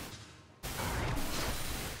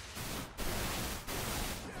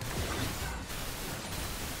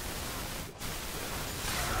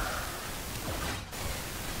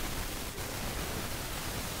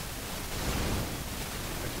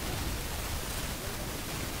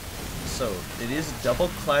 So it is double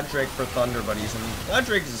Cloud Drake for Thunder Buddies, and Cloud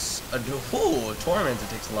Drake is a Torment. It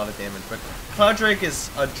takes a lot of damage, but Cloud Drake is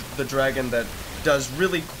the dragon that does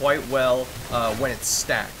really quite well when it's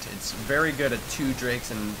stacked. It's very good at 2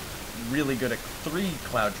 Drakes and really good at 3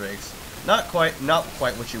 Cloud Drakes. Not quite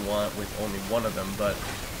what you want with only one of them, but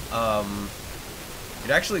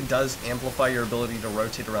it actually does amplify your ability to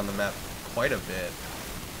rotate around the map quite a bit.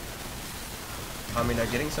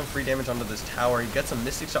 Kamina getting some free damage onto this tower. He gets a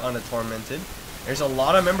Mystic Shot onto Tormented. There's a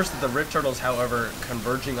lot of members of the Rift Turtles, however,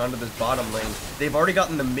 converging onto this bottom lane. They've already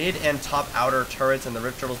gotten the mid and top outer turrets, and the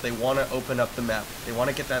Rift Turtles, they want to open up the map. They want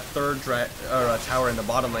to get that third tower in the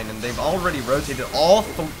bottom lane, and they've already rotated all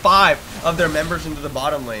 5 of their members into the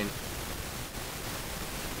bottom lane.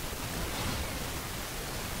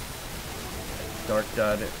 Dark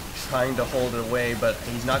Dud trying to hold it away, but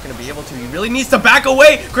he's not going to be able to. He really needs to back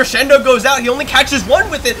away. Crescendo goes out. He only catches 1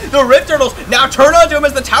 with it. The Rift Turtles now turn onto him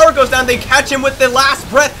as the tower goes down. They catch him with the last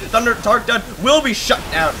breath. Dark Dud will be shut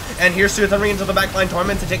down. And here's Thunder into the backline.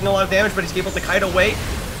 Torment taking a lot of damage, but he's able to kite away.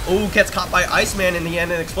 Oh, gets caught by Iceman in the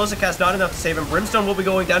end, and Explosive Cast not enough to save him. Brimstone will be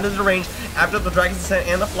going down to the range after the Dragon's Descent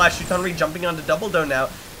and the Flash. Thunder jumping onto Double Doe now.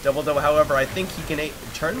 Double Doe, however, I think he can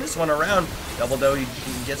turn this one around. Double Doe, he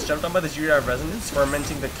gets jumped on by the Zero of Resonance,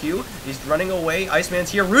 fermenting the Q. He's running away. Iceman's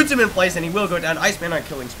here, roots him in place, and he will go down. Iceman on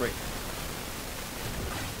killing spree.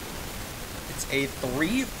 It's a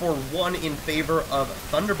 3-for-1 in favor of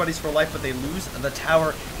Thunder Buddies for life, but they lose the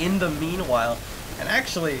tower in the meanwhile. And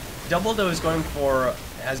actually, Double Doe has gone for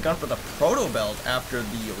the Proto Belt after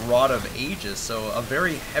the Rod of Ages, so a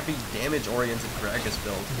very heavy damage-oriented Gragas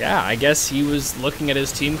build. Yeah, I guess he was looking at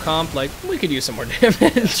his team comp like, we could use some more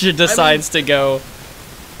damage. Decides to go.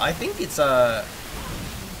 I think it's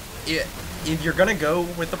if you're gonna go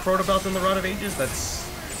with the Proto Belt and the Rod of Ages, that's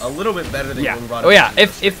a little bit better than going Rod of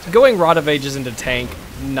Ages. If going Rod of Ages into tank,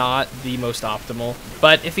 not the most optimal,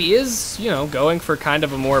 but if he is, going for kind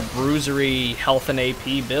of a more bruisery health and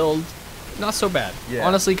AP build, not so bad. Yeah.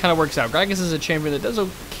 Honestly, kind of works out. Gragas is a champion that does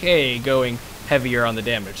okay going heavier on the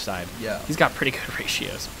damage side. Yeah. He's got pretty good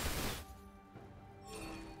ratios.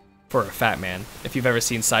 For a fat man. If you've ever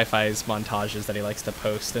seen Sci-Fi's montages that he likes to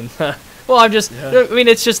post. And well, I mean,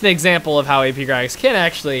 it's just an example of how AP Gragas can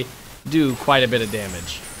actually do quite a bit of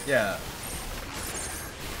damage. Yeah.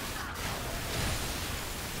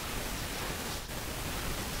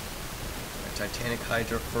 Titanic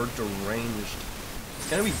Hydra for deranged.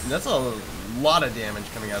 That's a lot of damage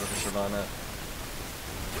coming out of the Shyvana.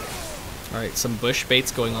 Alright, some bush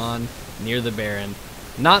baits going on near the Baron.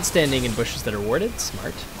 Not standing in bushes that are warded.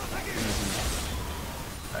 Smart.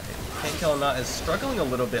 Can't Kill Not is struggling a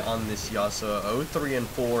little bit on this Yasuo. 0-3 and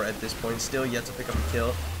 4 at this point. Still yet to pick up a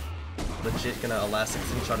kill. Legit gonna Elastic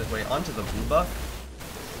Slingshot his way onto the blue buff.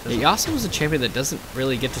 Yeah, Yasuo is a champion that doesn't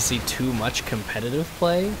really get to see too much competitive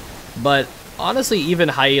play. But honestly, even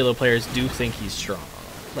high elo players do think he's strong.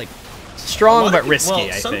 Like, strong but risky,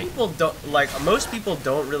 I think. Some people don't, most people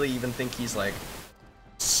don't really even think he's,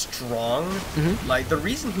 strong. Like, the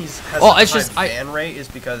reason he has a high ban rate is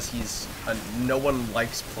because no one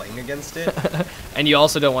likes playing against it. And you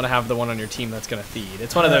also don't want to have the one on your team that's going to feed.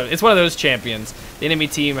 It's one of those champions. The enemy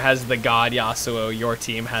team has the god Yasuo, your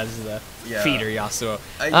team has the feeder Yasuo.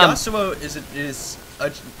 Yasuo is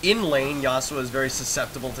in lane, Yasuo is very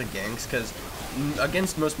susceptible to ganks, because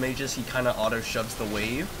against most mages, he kind of auto-shoves the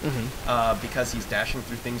wave, because he's dashing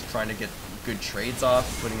through things, trying to get good trades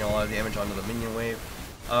off, putting a lot of damage onto the minion wave.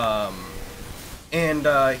 And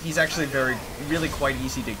he's actually really quite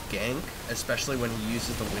easy to gank, especially when he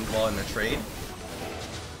uses the Wind Wall in the trade.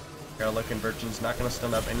 Parallel Conversion's not going to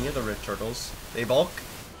stun up any of the Rift Turtles.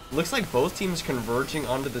 Looks like both teams converging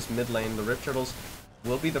onto this mid lane. The Rift Turtles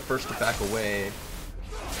will be the first to back away.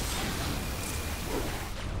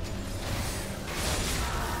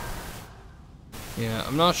 Yeah,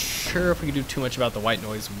 I'm not sure if we can do too much about the white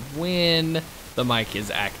noise when the mic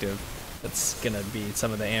is active. That's gonna be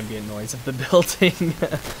some of the ambient noise of the building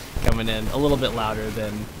coming in a little bit louder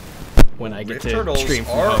than when I get to stream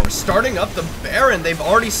from home. Starting up the Baron. They've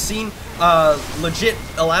already seen legit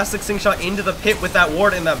Elastic Slingshot into the pit with that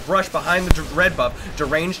ward and that brush behind the red buff.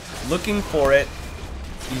 Deranged looking for it.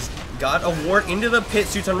 He's got a ward into the pit.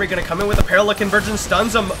 Sutunri gonna come in with a Parallel Conversion,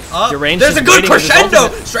 stuns him up. Deranged There's a good crescendo!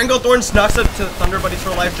 Stranglethorn snucks it to Thunder Buddies for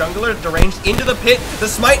Life jungler. Deranged into the pit. The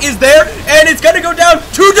smite is there, and it's gonna go down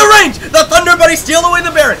to Deranged! The Thunder Buddies steal away the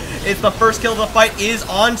Baron. It's the first kill of the fight is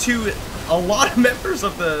on to a lot of members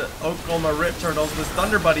of the Oklahoma Rift Turtles. The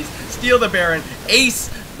Thunder Buddies steal the Baron, ace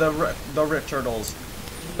the Rift Turtles.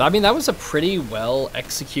 I mean, that was a pretty well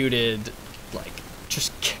executed,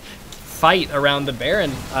 just fight around the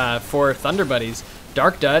Baron for Thunder Buddies.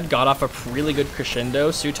 Dark Dud got off a really good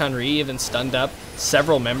crescendo. Sutanri even stunned up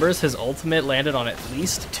several members. His ultimate landed on at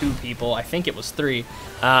least 2 people. I think it was 3.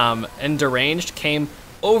 And Deranged came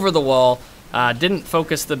over the wall. Didn't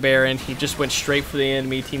focus the Baron. He just went straight for the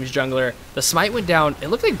enemy team's jungler. The smite went down. It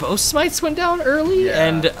looked like both smites went down early,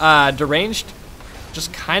 and Deranged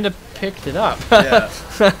just kind of picked it up. Yeah.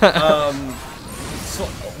 So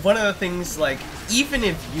one of the things, like, even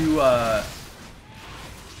if you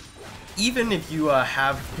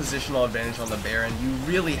have positional advantage on the Baron, you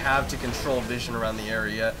really have to control vision around the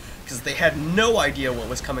area, because they had no idea what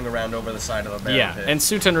was coming around over the side of the Baron Yeah, pit. and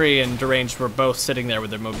Sutanri and Deranged were both sitting there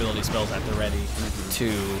with their mobility spells at the ready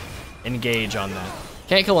to engage on that.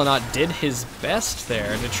 Can't Kill or Not did his best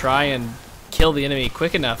there to try and kill the enemy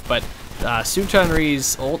quick enough, but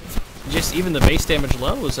Sutanri's ult, just even the base damage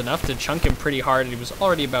alone, was enough to chunk him pretty hard, and he was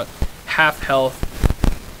already about half health.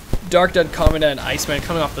 Dark Dud, Kamina, and Iceman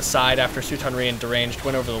coming off the side after Sutanri and Deranged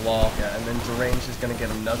went over the wall. Yeah, and then Deranged is going to get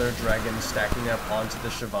another dragon stacking up onto the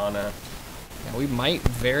Shyvana. Yeah, we might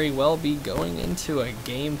very well be going into a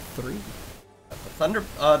game 3.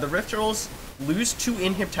 The Rift Turtles lose 2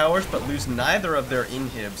 inhib towers, but lose neither of their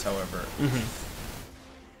inhibs, however.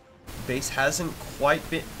 Base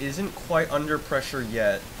isn't quite under pressure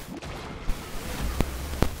yet.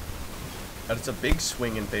 But it's a big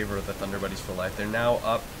swing in favor of the Thunder Buddies for life. They're now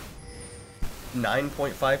up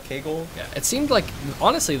 9.5k gold. Yeah, it seemed like,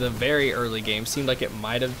 honestly, the very early game seemed like it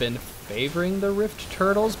might have been favoring the Rift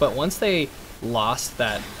Turtles, but once they lost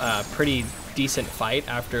that pretty decent fight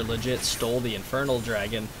after Legit stole the Infernal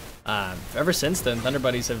Dragon, ever since then, Thunder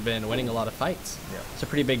Buddies have been winning a lot of fights. Yeah. It's a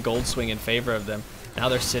pretty big gold swing in favor of them. Now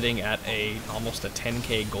they're sitting at almost a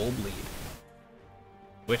 10k gold lead,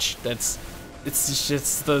 which it's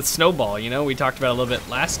just the snowball, you know? We talked about it a little bit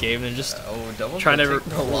last game, and just trying to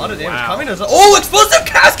take a lot of damage. Wow. Kamina's explosive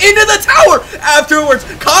cast into the tower! Afterwards,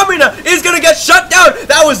 Kamina is gonna get shut down!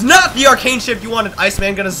 That was not the arcane shift you wanted.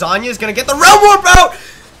 Iceman Zanya is gonna get the Realm Warp out!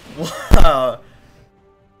 Wow.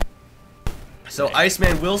 So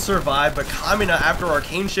Iceman will survive, but Kamina, after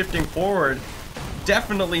arcane shifting forward,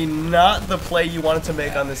 definitely not the play you wanted to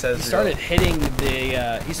make on this Ezreal. He started hitting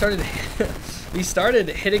the, he started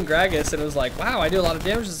hitting Gragas, and it was like, wow, I do a lot of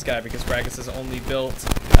damage to this guy, because Gragas has only built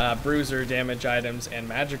bruiser damage items and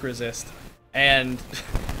magic resist.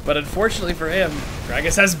 But unfortunately for him,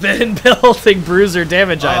 Gragas has been building bruiser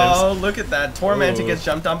damage items. Oh, look at that. Tormented gets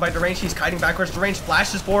jumped on by Deranged. He's kiting backwards. Deranged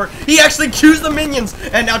flashes forward. He actually cues the minions.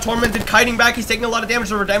 And now Tormented kiting back. He's taking a lot of damage.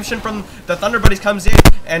 The redemption from the Thunder Buddies comes in.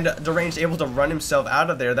 And Deranged able to run himself out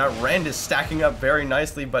of there. That Rend is stacking up very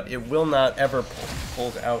nicely, but it will not ever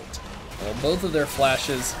pulled out. Well, both of their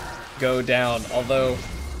flashes go down, although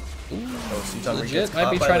Legit might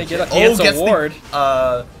be trying to get up. He gets a ward.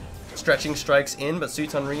 Stretching strikes in, but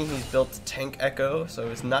Sutanri, he's built Tank Echo, so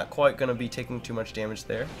he's not quite going to be taking too much damage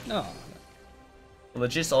there. No.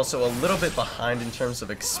 Legit's also a little bit behind in terms of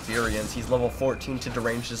experience. He's level 14 to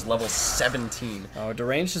Deranged is level 17. Oh,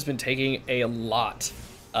 Deranged has been taking a lot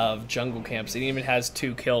of jungle camps. He even has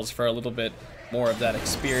 2 kills for a little bit more of that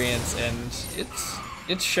experience, and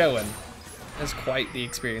it's showing. Has quite the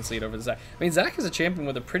experience lead over Zac. I mean, Zac is a champion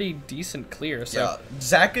with a pretty decent clear. So yeah,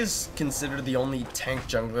 Zac is considered the only tank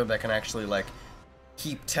jungler that can actually like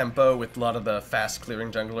keep tempo with a lot of the fast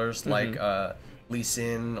clearing junglers like Lee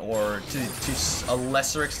Sin or to a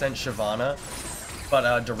lesser extent Shyvana.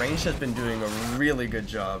 But Deranged has been doing a really good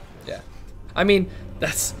job. Yeah. I mean,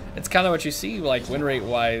 it's kind of what you see, like, win rate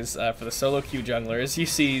wise for the solo queue junglers. You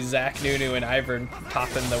see Zac, Nunu, and Ivern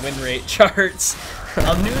topping the win rate charts.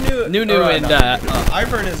 Nunu and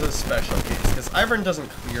Ivern is a special case because Ivern doesn't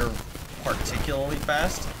clear particularly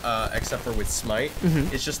fast, except for with Smite.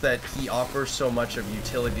 It's just that he offers so much of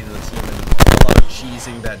utility to the team and a lot of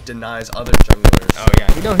cheesing that denies other junglers. Oh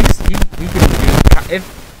yeah, you know he can do,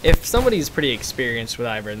 if somebody's pretty experienced with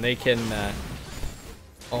Ivern, they can.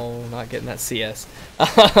 Oh, not getting that CS.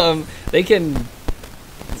 They can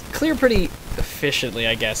clear pretty efficiently,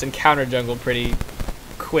 I guess, and counter jungle pretty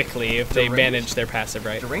quickly if they manage their passive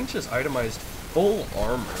right. Deranged has itemized full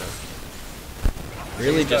armor.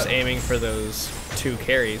 Really just aiming for those 2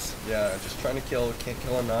 carries. Yeah, just trying to kill Can't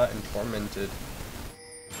Kill or Not and Tormented.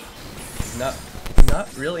 Not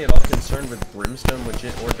really at all concerned with Brimstone,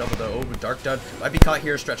 Legit, or Double the O, with Dark Dud. Might be caught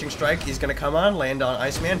here, Stretching Strike. He's going to come on, land on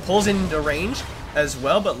Iceman, pulls into range as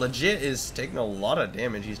well, but Legit is taking a lot of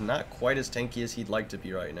damage. He's not quite as tanky as he'd like to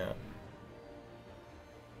be right now.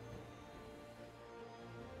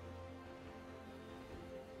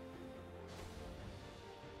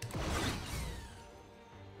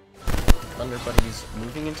 Thunder Buddies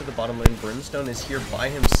moving into the bottom lane. Brimstone is here by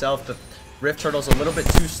himself. The Rift Turtle's a little bit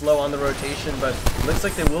too slow on the rotation, but looks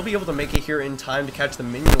like they will be able to make it here in time to catch the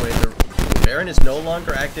minion wave. The Baron is no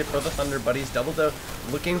longer active for the Thunder Buddies. Double Doe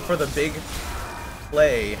looking for the big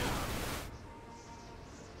play.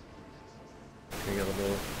 Gonna get a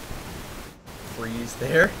little freeze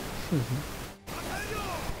there.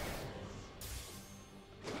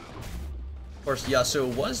 Of course,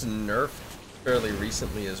 Yasuo was nerfed fairly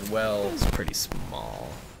recently as well. It's pretty small.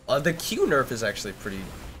 The Q nerf is actually pretty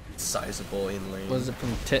sizable in lane. Was it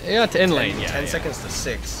from 10? Yeah, to in lane. 10 seconds to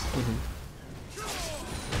 6.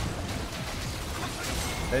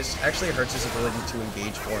 This actually hurts his ability to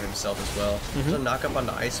engage for himself as well. So knock up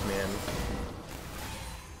onto Iceman.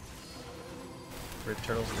 Rift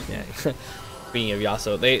Turtles. Yeah. Speaking of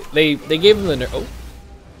Yasuo, they gave him the nerf. Oh,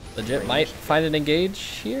 legit might find an engage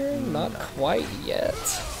here. Not quite yet.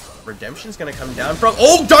 Redemption's gonna come down from.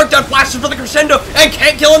 Oh, Dark Death flashes for the crescendo and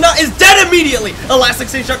can't kill him. Is dead immediately. Elastic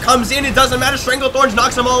Slingshot comes in. It doesn't matter. Strangle Thorns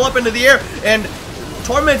knocks them all up into the air, and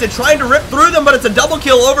Tormented trying to rip through them, but it's a double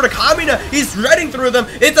kill over to Kamina. He's threading through them.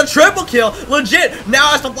 It's a triple kill. Legit. Now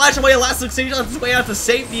has to flash away. Elastic Slingshot his way out to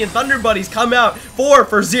safety, and Thunder Buddies come out 4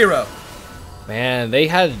 for 0. Man, they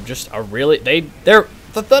had just a really the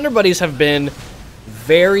Thunder Buddies have been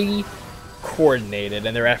very coordinated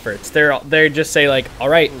in their efforts. They just say like, all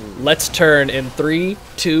right, let's turn in 3,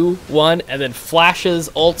 2, 1, and then flashes,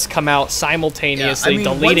 ults come out simultaneously,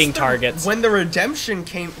 deleting targets. When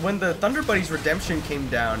the Thunder Buddies redemption came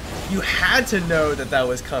down, you had to know that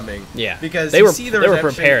was coming. Yeah, because they you were see the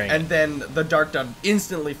redemption, preparing, and then the Dark Dove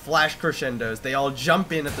instantly flash crescendos. They all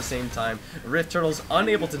jump in at the same time. Rift Turtles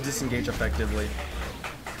unable to disengage effectively.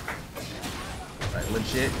 Right,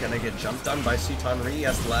 legit gonna get jumped on by Sutan Ri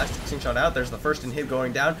as the last slingshot out. There's the first inhib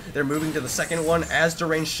going down. They're moving to the second one as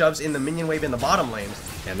Deranged shoves in the minion wave in the bottom lane.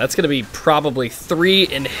 And that's gonna be probably 3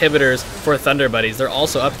 inhibitors for Thunder Buddies. They're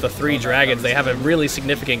also up to 3 dragons. They have a really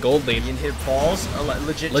significant gold lead. The inhib falls.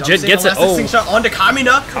 Legit gets it. Oh, slingshot onto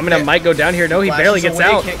Kamina. Kamina might go down here. No, he barely gets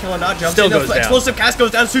out. Can't kill a knot. Jumps Still in. goes down. Explosive cast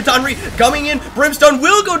goes down. Sutan Ri coming in. Brimstone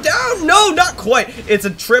will go down. No, not quite. It's a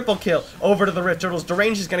triple kill over to the Rift Turtles.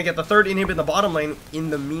 Deranged is gonna get the 3rd inhib in the bottom lane in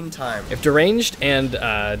the meantime. If Deranged and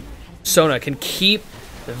Sona can keep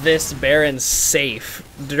this Baron safe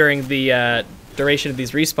during the duration of these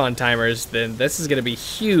respawn timers, then this is going to be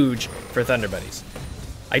huge for Thunder Buddies.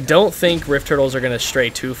 I don't think Rift Turtles are going to stray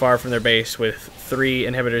too far from their base with 3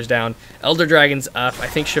 inhibitors down. Elder Dragon's up. I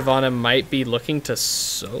think Shyvana might be looking to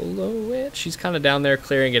solo it. She's kind of down there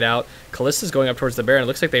clearing it out. Kallista's going up towards the Baron. It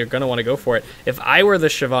looks like they're going to want to go for it. If I were the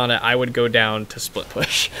Shyvana, I would go down to split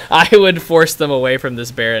push. I would force them away from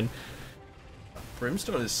this Baron.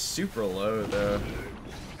 Brimstone is super low, though.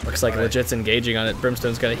 Looks like Legit's engaging on it.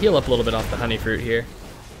 Brimstone's going to heal up a little bit off the Honey Fruit here.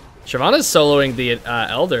 Shyvana's soloing the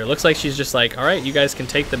Elder. Looks like she's just like, all right, you guys can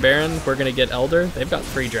take the Baron. We're going to get Elder. They've got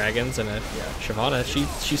 3 dragons and a Shyvana.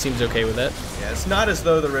 She seems okay with that. Yeah, it's not as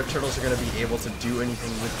though the Rift Turtles are going to be able to do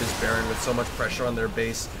anything with this Baron with so much pressure on their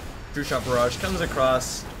base. True Shot Barrage comes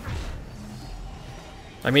across.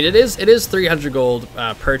 I mean, it is 300 gold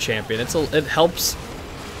per champion. It helps,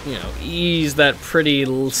 you know, ease that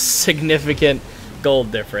pretty significant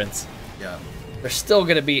gold difference. Yeah. They're still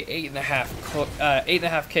going to be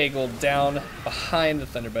 8.5k gold down behind the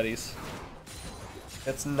Thunder Buddies.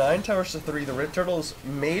 It's 9 towers to 3. The Rift Turtles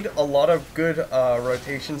made a lot of good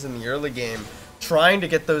rotations in the early game, trying to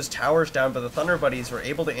get those towers down, but the Thunder Buddies were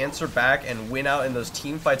able to answer back and win out in those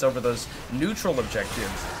team fights over those neutral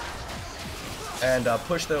objectives and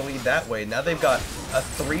push their lead that way. Now they've got a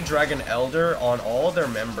 3-dragon Elder on all of their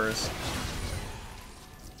members.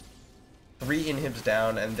 3 inhibs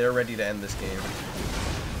down, and they're ready to end this game.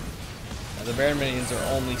 Now the Baron minions are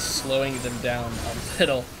only slowing them down a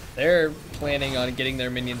little. They're planning on getting their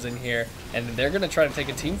minions in here, and they're going to try to take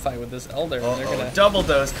a team fight with this Elder. They're gonna... Double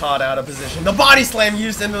Dose caught out of position. The body slam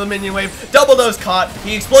used into the minion wave. Double Dose caught.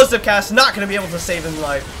 The explosive cast not going to be able to save his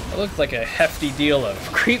life. It looked like a hefty deal of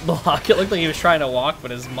creep block. It looked like he was trying to walk, but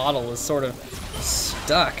his model was sort of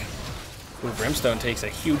stuck. Ooh, Brimstone takes a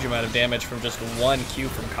huge amount of damage from just 1 Q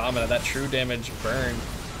from Kamina. That true damage burn,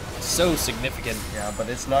 so significant. Yeah, but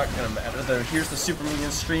it's not going to matter though. Here's the super minion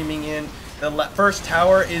streaming in. The first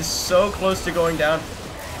tower is so close to going down.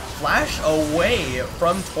 Flash away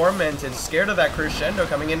from Tormented, scared of that crescendo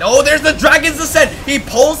coming in. Oh, there's the Dragon's Descent. He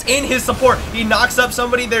pulls in his support. He knocks up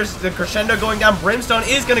somebody. There's the crescendo going down. Brimstone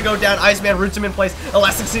is going to go down. Iceman roots him in place.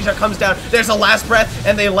 Elastic Slingshot comes down. There's a last breath,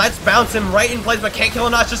 and they let's bounce him right in place, but can't kill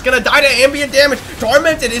him. Not just going to die to ambient damage.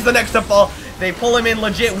 Tormented is the next to fall. They pull him in.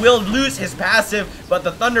 Legit will lose his passive, but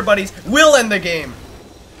the Thunder Buddies will end the game.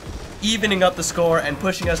 evening up the score and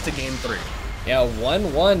pushing us to Game 3. Yeah,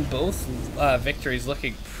 1-1, both victories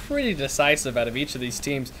looking pretty decisive out of each of these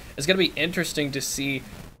teams. It's going to be interesting to see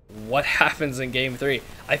what happens in Game 3.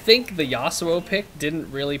 I think the Yasuo pick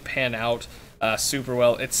didn't really pan out super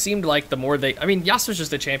well. It seemed like the more I mean, Yasuo's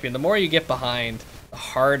just a champion. The more you get behind, the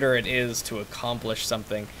harder it is to accomplish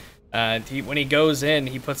something. When he goes in,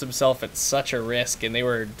 he puts himself at such a risk, and they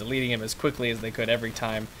were deleting him as quickly as they could every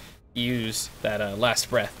time he used that last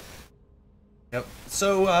breath. Yep.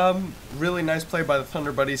 So, really nice play by the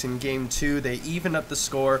Thunder Buddies in Game 2. They even up the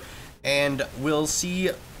score, and we'll see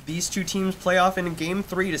these two teams play off in Game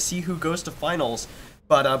 3 to see who goes to finals.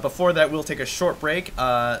 But before that, we'll take a short break.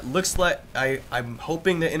 Looks like I'm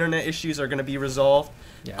hoping the internet issues are going to be resolved.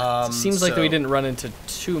 Yeah. Seems like we didn't run into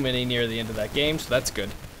too many near the end of that game, so that's good.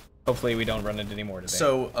 Hopefully we don't run into any more today.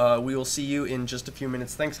 So, we will see you in just a few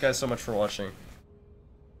minutes. Thanks, guys, so much for watching.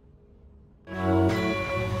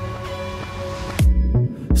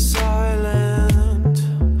 Silent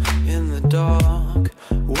in the dark,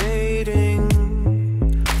 waiting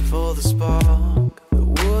for the spark. The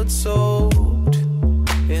wood soaked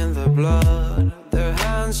in the blood, their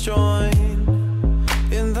hands join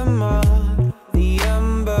in the mud. The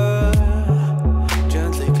ember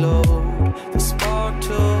gently glowed, the spark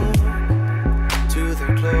took to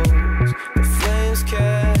their clothes. The flames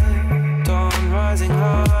kept on rising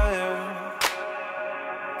higher.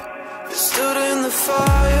 They stood in the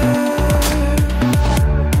fire,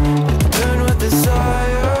 they burned with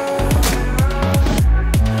desire,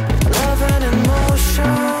 love and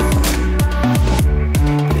emotion,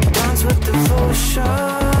 they dance with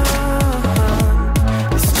devotion.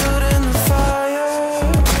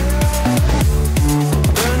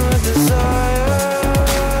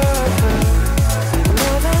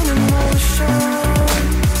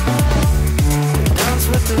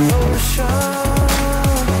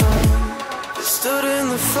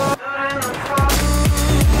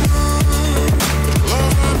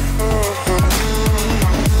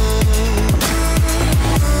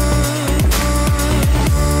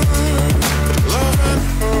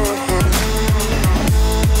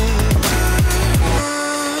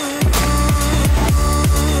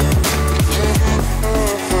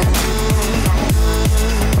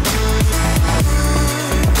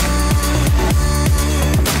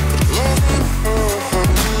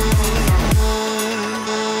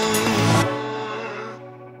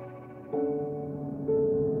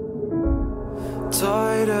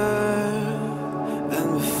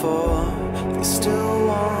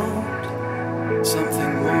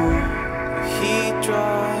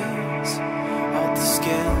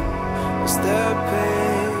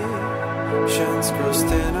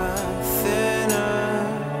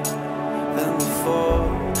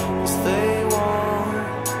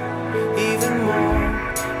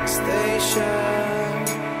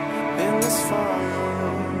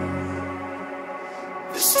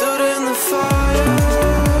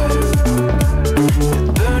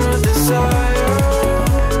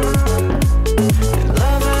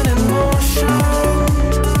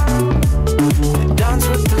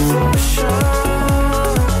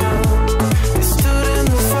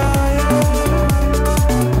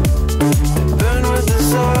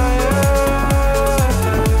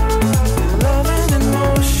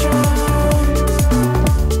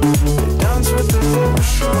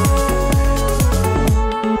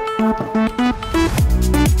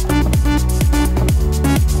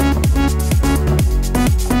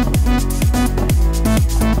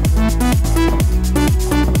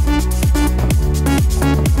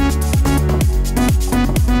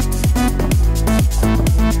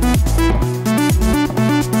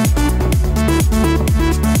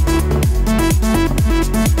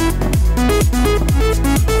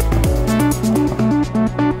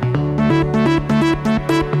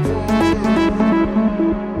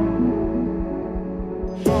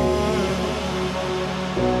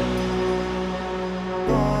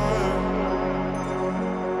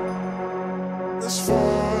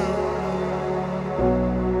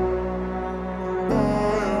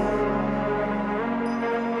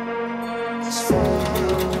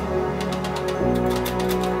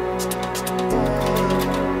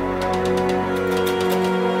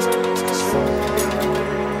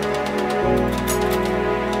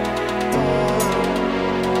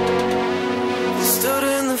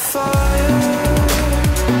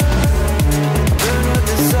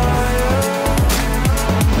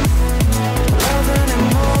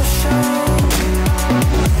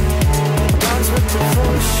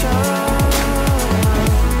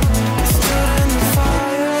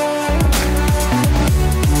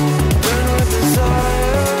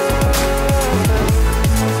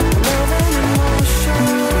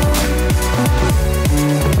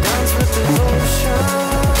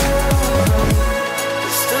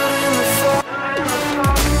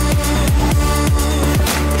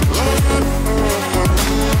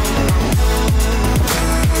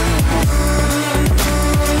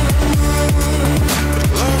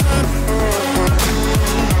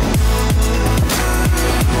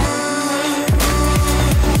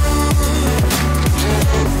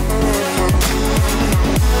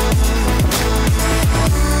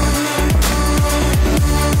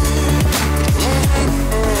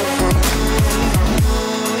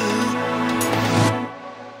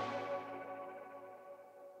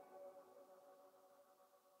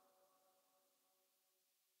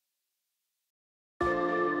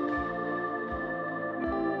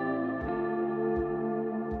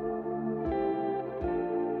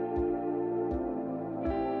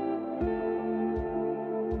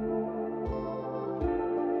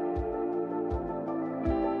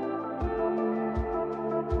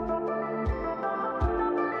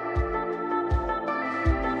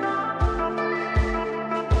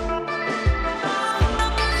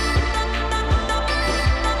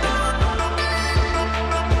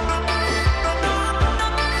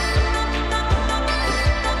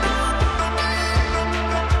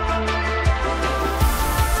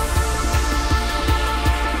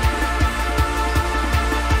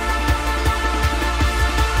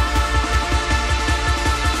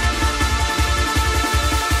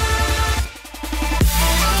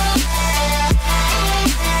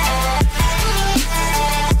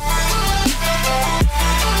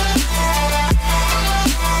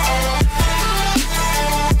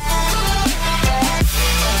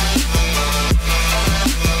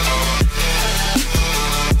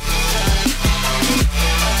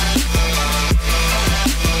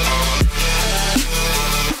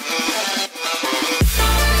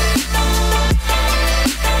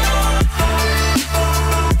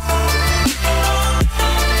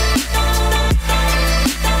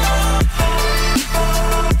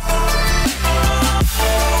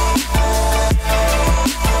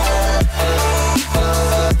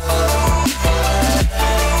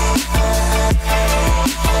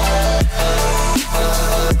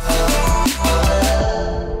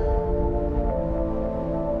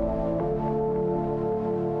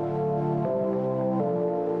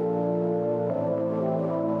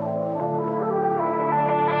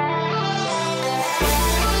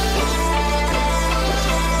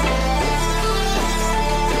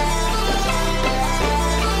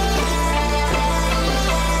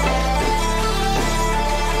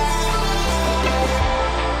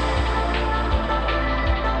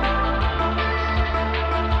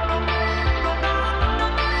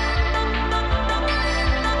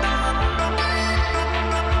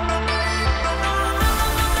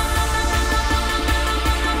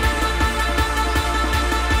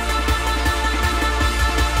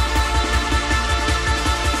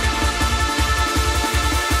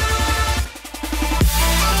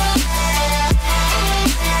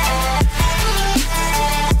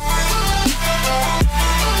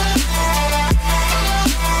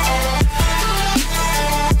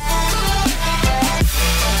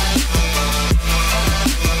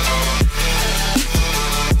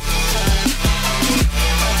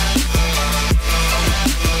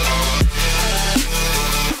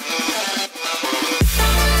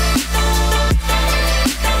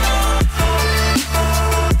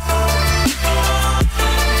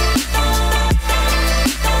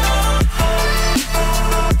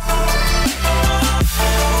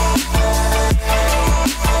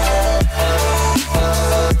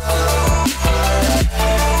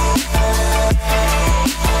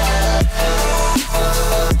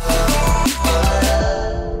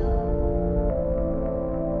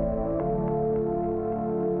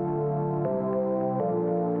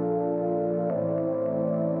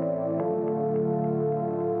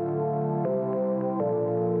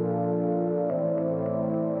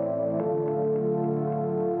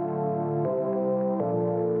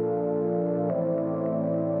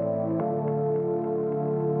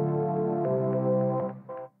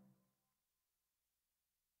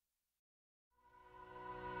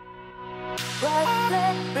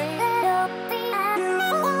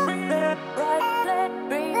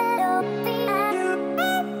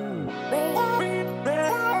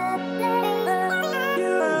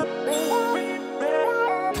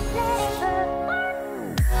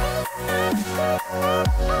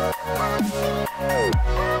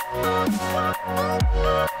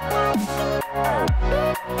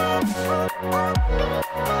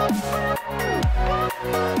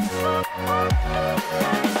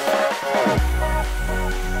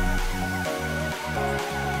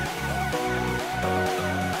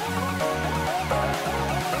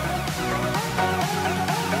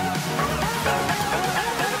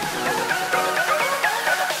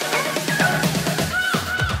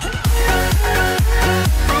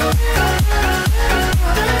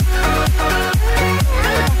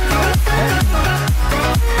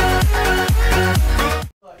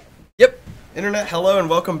 Internet, hello and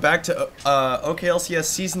welcome back to OKLCS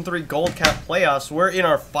Season 3 Gold Cap Playoffs. We're in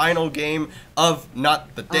our final game of,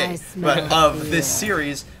 not the day, but of this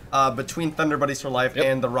series between Thunder Buddies for Life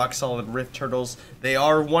and the Rock Solid Rift Turtles. They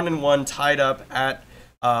are 1-1 tied up at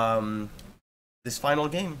this final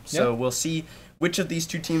game. So we'll see which of these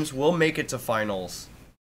two teams will make it to finals.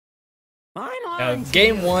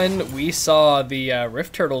 Game 1, we saw the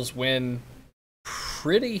Rift Turtles win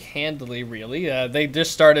pretty handily, really. They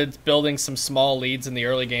just started building some small leads in the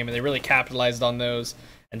early game, and they really capitalized on those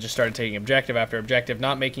and just started taking objective after objective,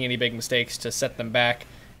 not making any big mistakes to set them back,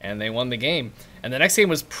 and they won the game. And the next game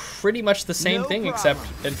was pretty much the same thing, except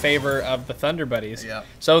in favor of the Thunder Buddies.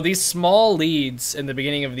 So these small leads in the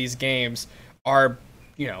beginning of these games are,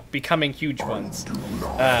 you know, becoming huge ones.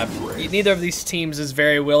 Neither of these teams is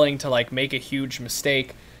very willing to like make a huge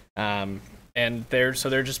mistake, and they're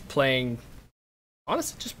just playing,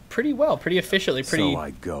 honestly, just pretty well, pretty efficiently, pretty. So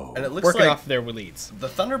I go. And it looks working like off their leads. The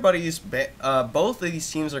Thunder Buddies, both of these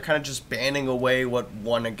teams are kind of just banning away what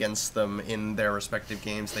won against them in their respective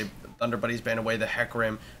games. Thunder Buddies ban away the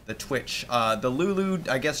Hecarim, the Twitch, the Lulu,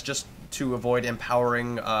 I guess just to avoid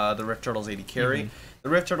empowering the Rift Turtles 80 carry. The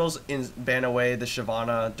Rift Turtles ban away the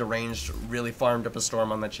Shyvana, Deranged, really farmed up a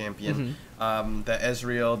storm on the champion. The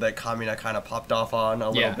Ezreal that Kamina kind of popped off on a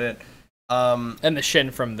little bit. And the Shen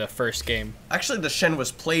from the first game. Actually, the Shen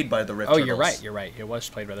was played by the Rift Turtles. You're right. It was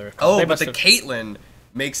played by the Rift Turtles. Oh, but the Caitlyn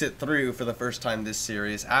makes it through for the first time this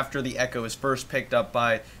series after the Echo is first picked up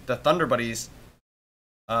by the Thunder Buddies.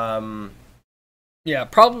 Yeah,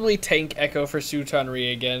 probably tank Echo for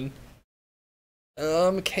Sutanri again.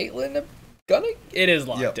 Caitlyn, it is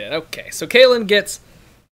locked in. Okay, so Caitlyn gets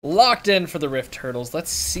locked in for the Rift Turtles. Let's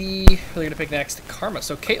see who they're gonna pick next. Karma.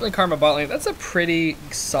 So Caitlyn, Karma bot lane. That's a pretty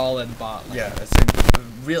solid bot lane. Yeah,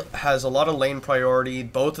 it's has a lot of lane priority.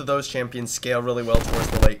 Both of those champions scale really well towards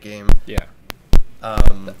the late game. Yeah.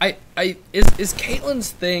 Is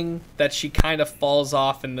Caitlyn's thing that she kind of falls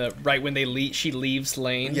off in the right when she leaves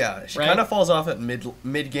lane? Yeah, she kind of falls off at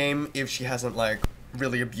mid game if she hasn't like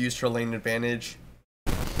really abused her lane advantage.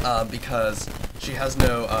 Because she has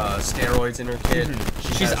no steroids in her kit.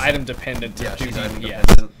 She's item dependent. Yeah, she's item Yeah.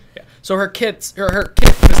 dependent. So her kit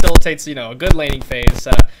facilitates, you know, a good laning phase.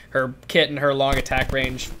 Her kit and her long attack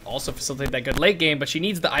range also facilitate that good late game, but she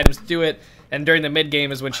needs the items to do it. And during the mid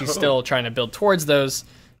game is when she's still trying to build towards those.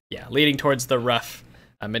 Yeah, leading towards the rough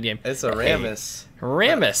mid game. It's a Rammus.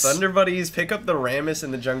 Rammus. Thunder Buddies pick up the Rammus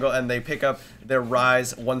in the jungle, and they pick up their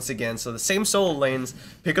Rise once again. So the same solo lanes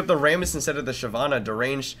pick up the Rammus instead of the Shyvana.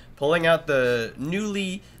 Deranged, pulling out the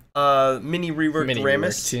newly mini reworked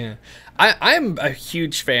Rammus. Yeah, I'm a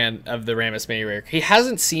huge fan of the Rammus mini rework. He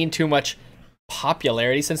hasn't seen too much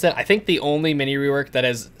popularity since then. I think the only mini rework that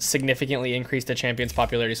has significantly increased the champion's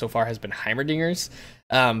popularity so far has been Heimerdinger's.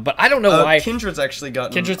 But I don't know why. Kindred's actually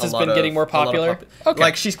gotten Kindred's has been getting more popular. Okay.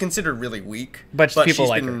 Like, she's considered really weak, but people she's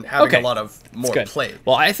like been her. having a lot of more play.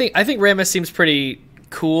 Well, I think Rammus seems pretty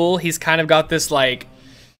cool. He's kind of got this like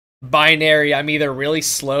binary, I'm either really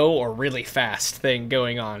slow or really fast thing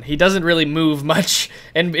going on. He doesn't really move much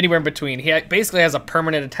and anywhere in between. He basically has a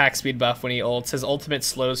permanent attack speed buff when he ults. His ultimate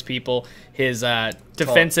slows people. His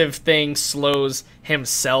defensive thing slows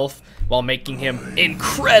himself while making him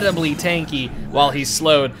incredibly tanky while he's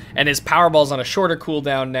slowed. And his Powerball's on a shorter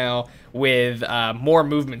cooldown now with more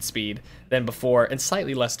movement speed than before and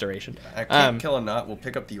slightly less duration. I can't kill a knot. We'll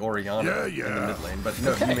pick up the Orianna in the mid lane, but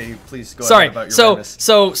no, you may please go ahead about your Rammus.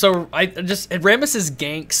 So Rammus's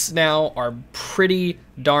ganks now are pretty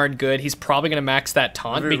darn good. He's probably gonna max that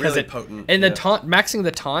taunt because really potent. And the taunt, maxing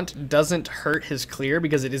the taunt doesn't hurt his clear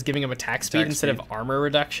because it is giving him attack speed instead of armor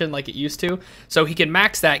reduction like it used to. So he can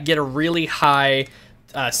max that, get a really high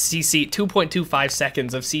CC, 2.25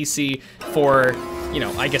 seconds of CC for,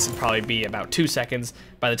 I guess it'd probably be about 2 seconds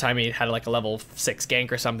by the time he had like a level 6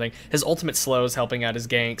 gank or something. His ultimate slows helping out his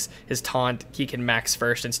ganks. His taunt, he can max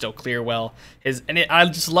first and still clear well. I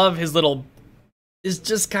just love his little, is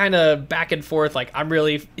just kind of back and forth. Like,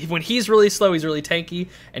 when he's really slow, he's really tanky,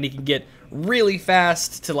 and he can get really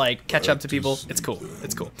fast to like catch up to people. It's cool.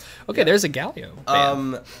 It's cool. Okay, there's a Galio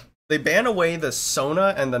ban. They ban away the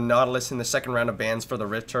Sona and the Nautilus in the second round of bans for the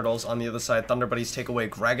Rift Turtles. On the other side, Thunder Buddies take away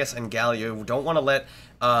Gragas and Galio, who don't want to let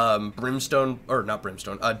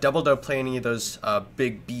Double Doe play any of those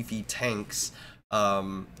big beefy tanks,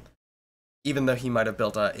 even though he might have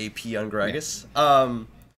built a AP on Gragas. Yeah.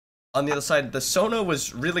 On the other side, the Sona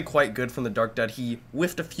was really quite good from the Dark Dad. He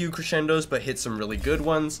whiffed a few crescendos, but hit some really good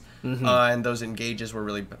ones, and those engages were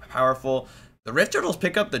really powerful. The Rift Turtles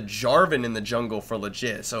pick up the Jarvan in the jungle for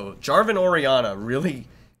legit. So Jarvan Orianna, really,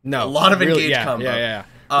 a lot of engage combo. Yeah.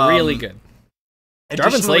 Really good.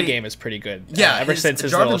 Jarvan's late game is pretty good. Yeah, ever since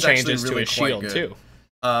his little changes to his shield too.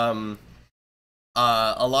 A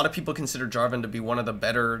lot of people consider Jarvan to be one of the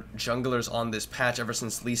better junglers on this patch. Ever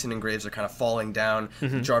since Lee Sin and Graves are kind of falling down,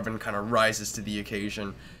 Jarvan kind of rises to the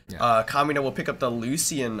occasion. Yeah. Kamina will pick up the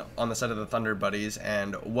Lucian on the side of the Thunder Buddies,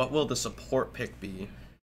 and what will the support pick be?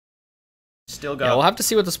 Still got. Yeah, we'll have to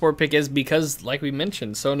see what the support pick is because, like we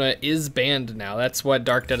mentioned, Sona is banned now. That's what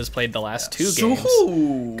Dark Dead has played the last 2 games.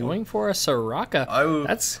 Going for a Soraka.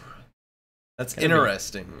 That's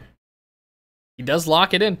interesting. He does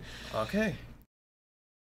lock it in. Okay.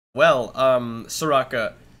 Well,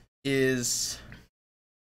 Soraka is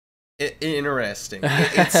interesting.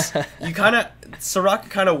 Soraka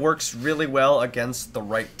kind of works really well against the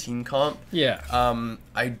right team comp. Yeah.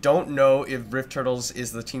 I don't know if Rift Turtles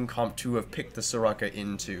is the team comp to have picked the Soraka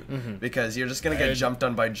into, because you're just gonna get jumped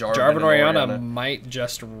on by Jarvan. Jarvan Orianna might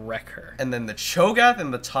just wreck her. And then the Cho'Gath in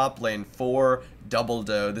the top lane for Double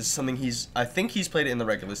Doe. This is something I think he's played it in the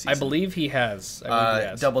regular season. I believe he has.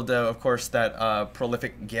 Double Doe, of course, that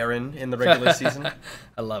prolific Garen in the regular season.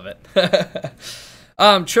 I love it.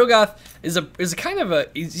 Cho'Gath is a kind of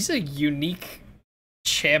he's a unique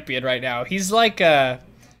champion right now. He's like I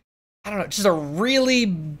don't know, just a really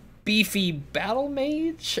beefy battle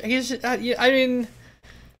mage. He's I mean,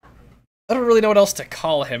 I don't really know what else to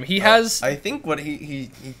call him. He has. I think what he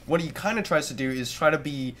kind of tries to do is try to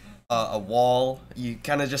be a wall. You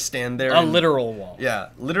kind of just stand there. A literal wall. Yeah,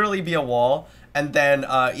 literally be a wall. And then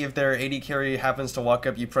if their AD carry happens to walk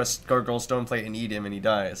up, you press Gargoyle Stoneplate and eat him, and he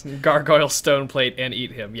dies. Gargoyle Stoneplate and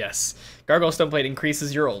eat him. Yes, Gargoyle Stoneplate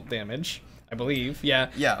increases your ult damage, I believe. Yeah.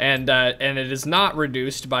 Yeah. And it is not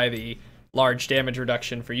reduced by the large damage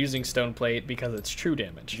reduction for using Stoneplate because it's true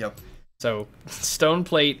damage. Yep. So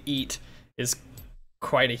Stoneplate eat is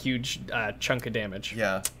quite a huge chunk of damage.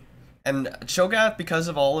 Yeah. And Cho'Gath, because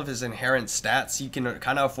of all of his inherent stats, he can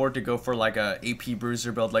kind of afford to go for like a AP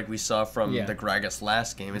Bruiser build like we saw from the Gragas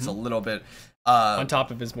last game. It's a little bit on top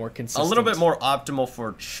of his more consistent. A little bit more optimal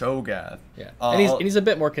for Cho'Gath. Yeah, and he's a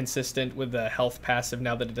bit more consistent with the health passive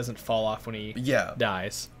now that it doesn't fall off when he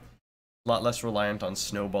dies. A lot less reliant on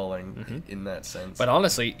snowballing in that sense. But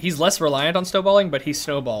honestly, he's less reliant on snowballing, but he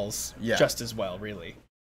snowballs just as well, really.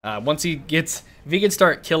 Once if he can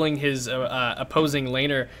start killing his opposing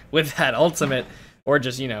laner with that ultimate, or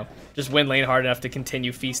just win lane hard enough to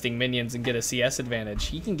continue feasting minions and get a CS advantage,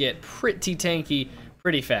 he can get pretty tanky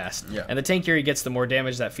pretty fast. Yeah. And the tankier he gets, the more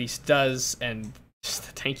damage that feast does, and just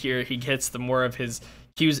the tankier he gets, the more of his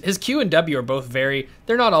Qs. His Q and W are both they're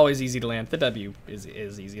not always easy to land. The W is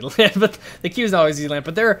easy to land, but the Q is not always easy to land,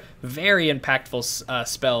 but they're very impactful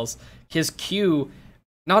spells. His Q,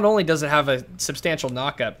 not only does it have a substantial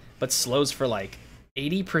knockup, but slows for like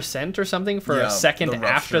 80% or something for a second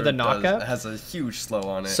after the knockup. It has a huge slow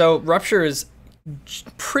on it. So Rupture is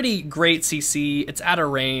pretty great CC. It's out of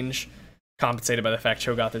range, compensated by the fact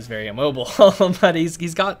Cho'Gath is very immobile, but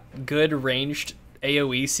he's got good ranged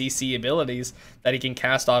AoE CC abilities that he can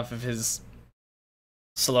cast off of his,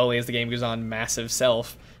 slowly as the game goes on, massive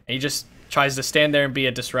self. And he just tries to stand there and be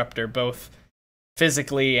a disruptor, both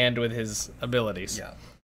physically and with his abilities. Yeah.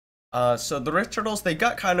 So the Rift Turtles, they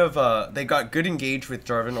got good engage with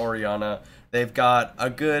Jarvan Orianna. They've got a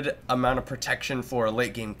good amount of protection for a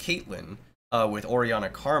late game Caitlyn with Orianna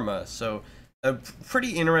Karma. So a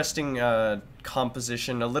pretty interesting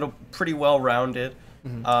composition, pretty well rounded.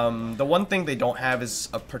 The one thing they don't have is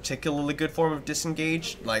a particularly good form of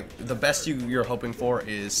disengage. Like, the best you're hoping for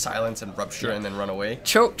is silence and rupture and then run away.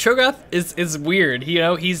 Cho'Gath is weird.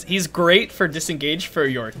 He's great for disengage for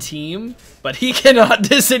your team, but he cannot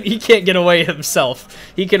he can't get away himself.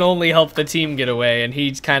 He can only help the team get away, and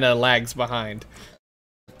he kind of lags behind.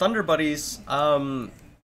 Thunder Buddies,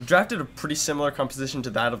 drafted a pretty similar composition to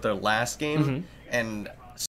that of their last game, Mm-hmm. and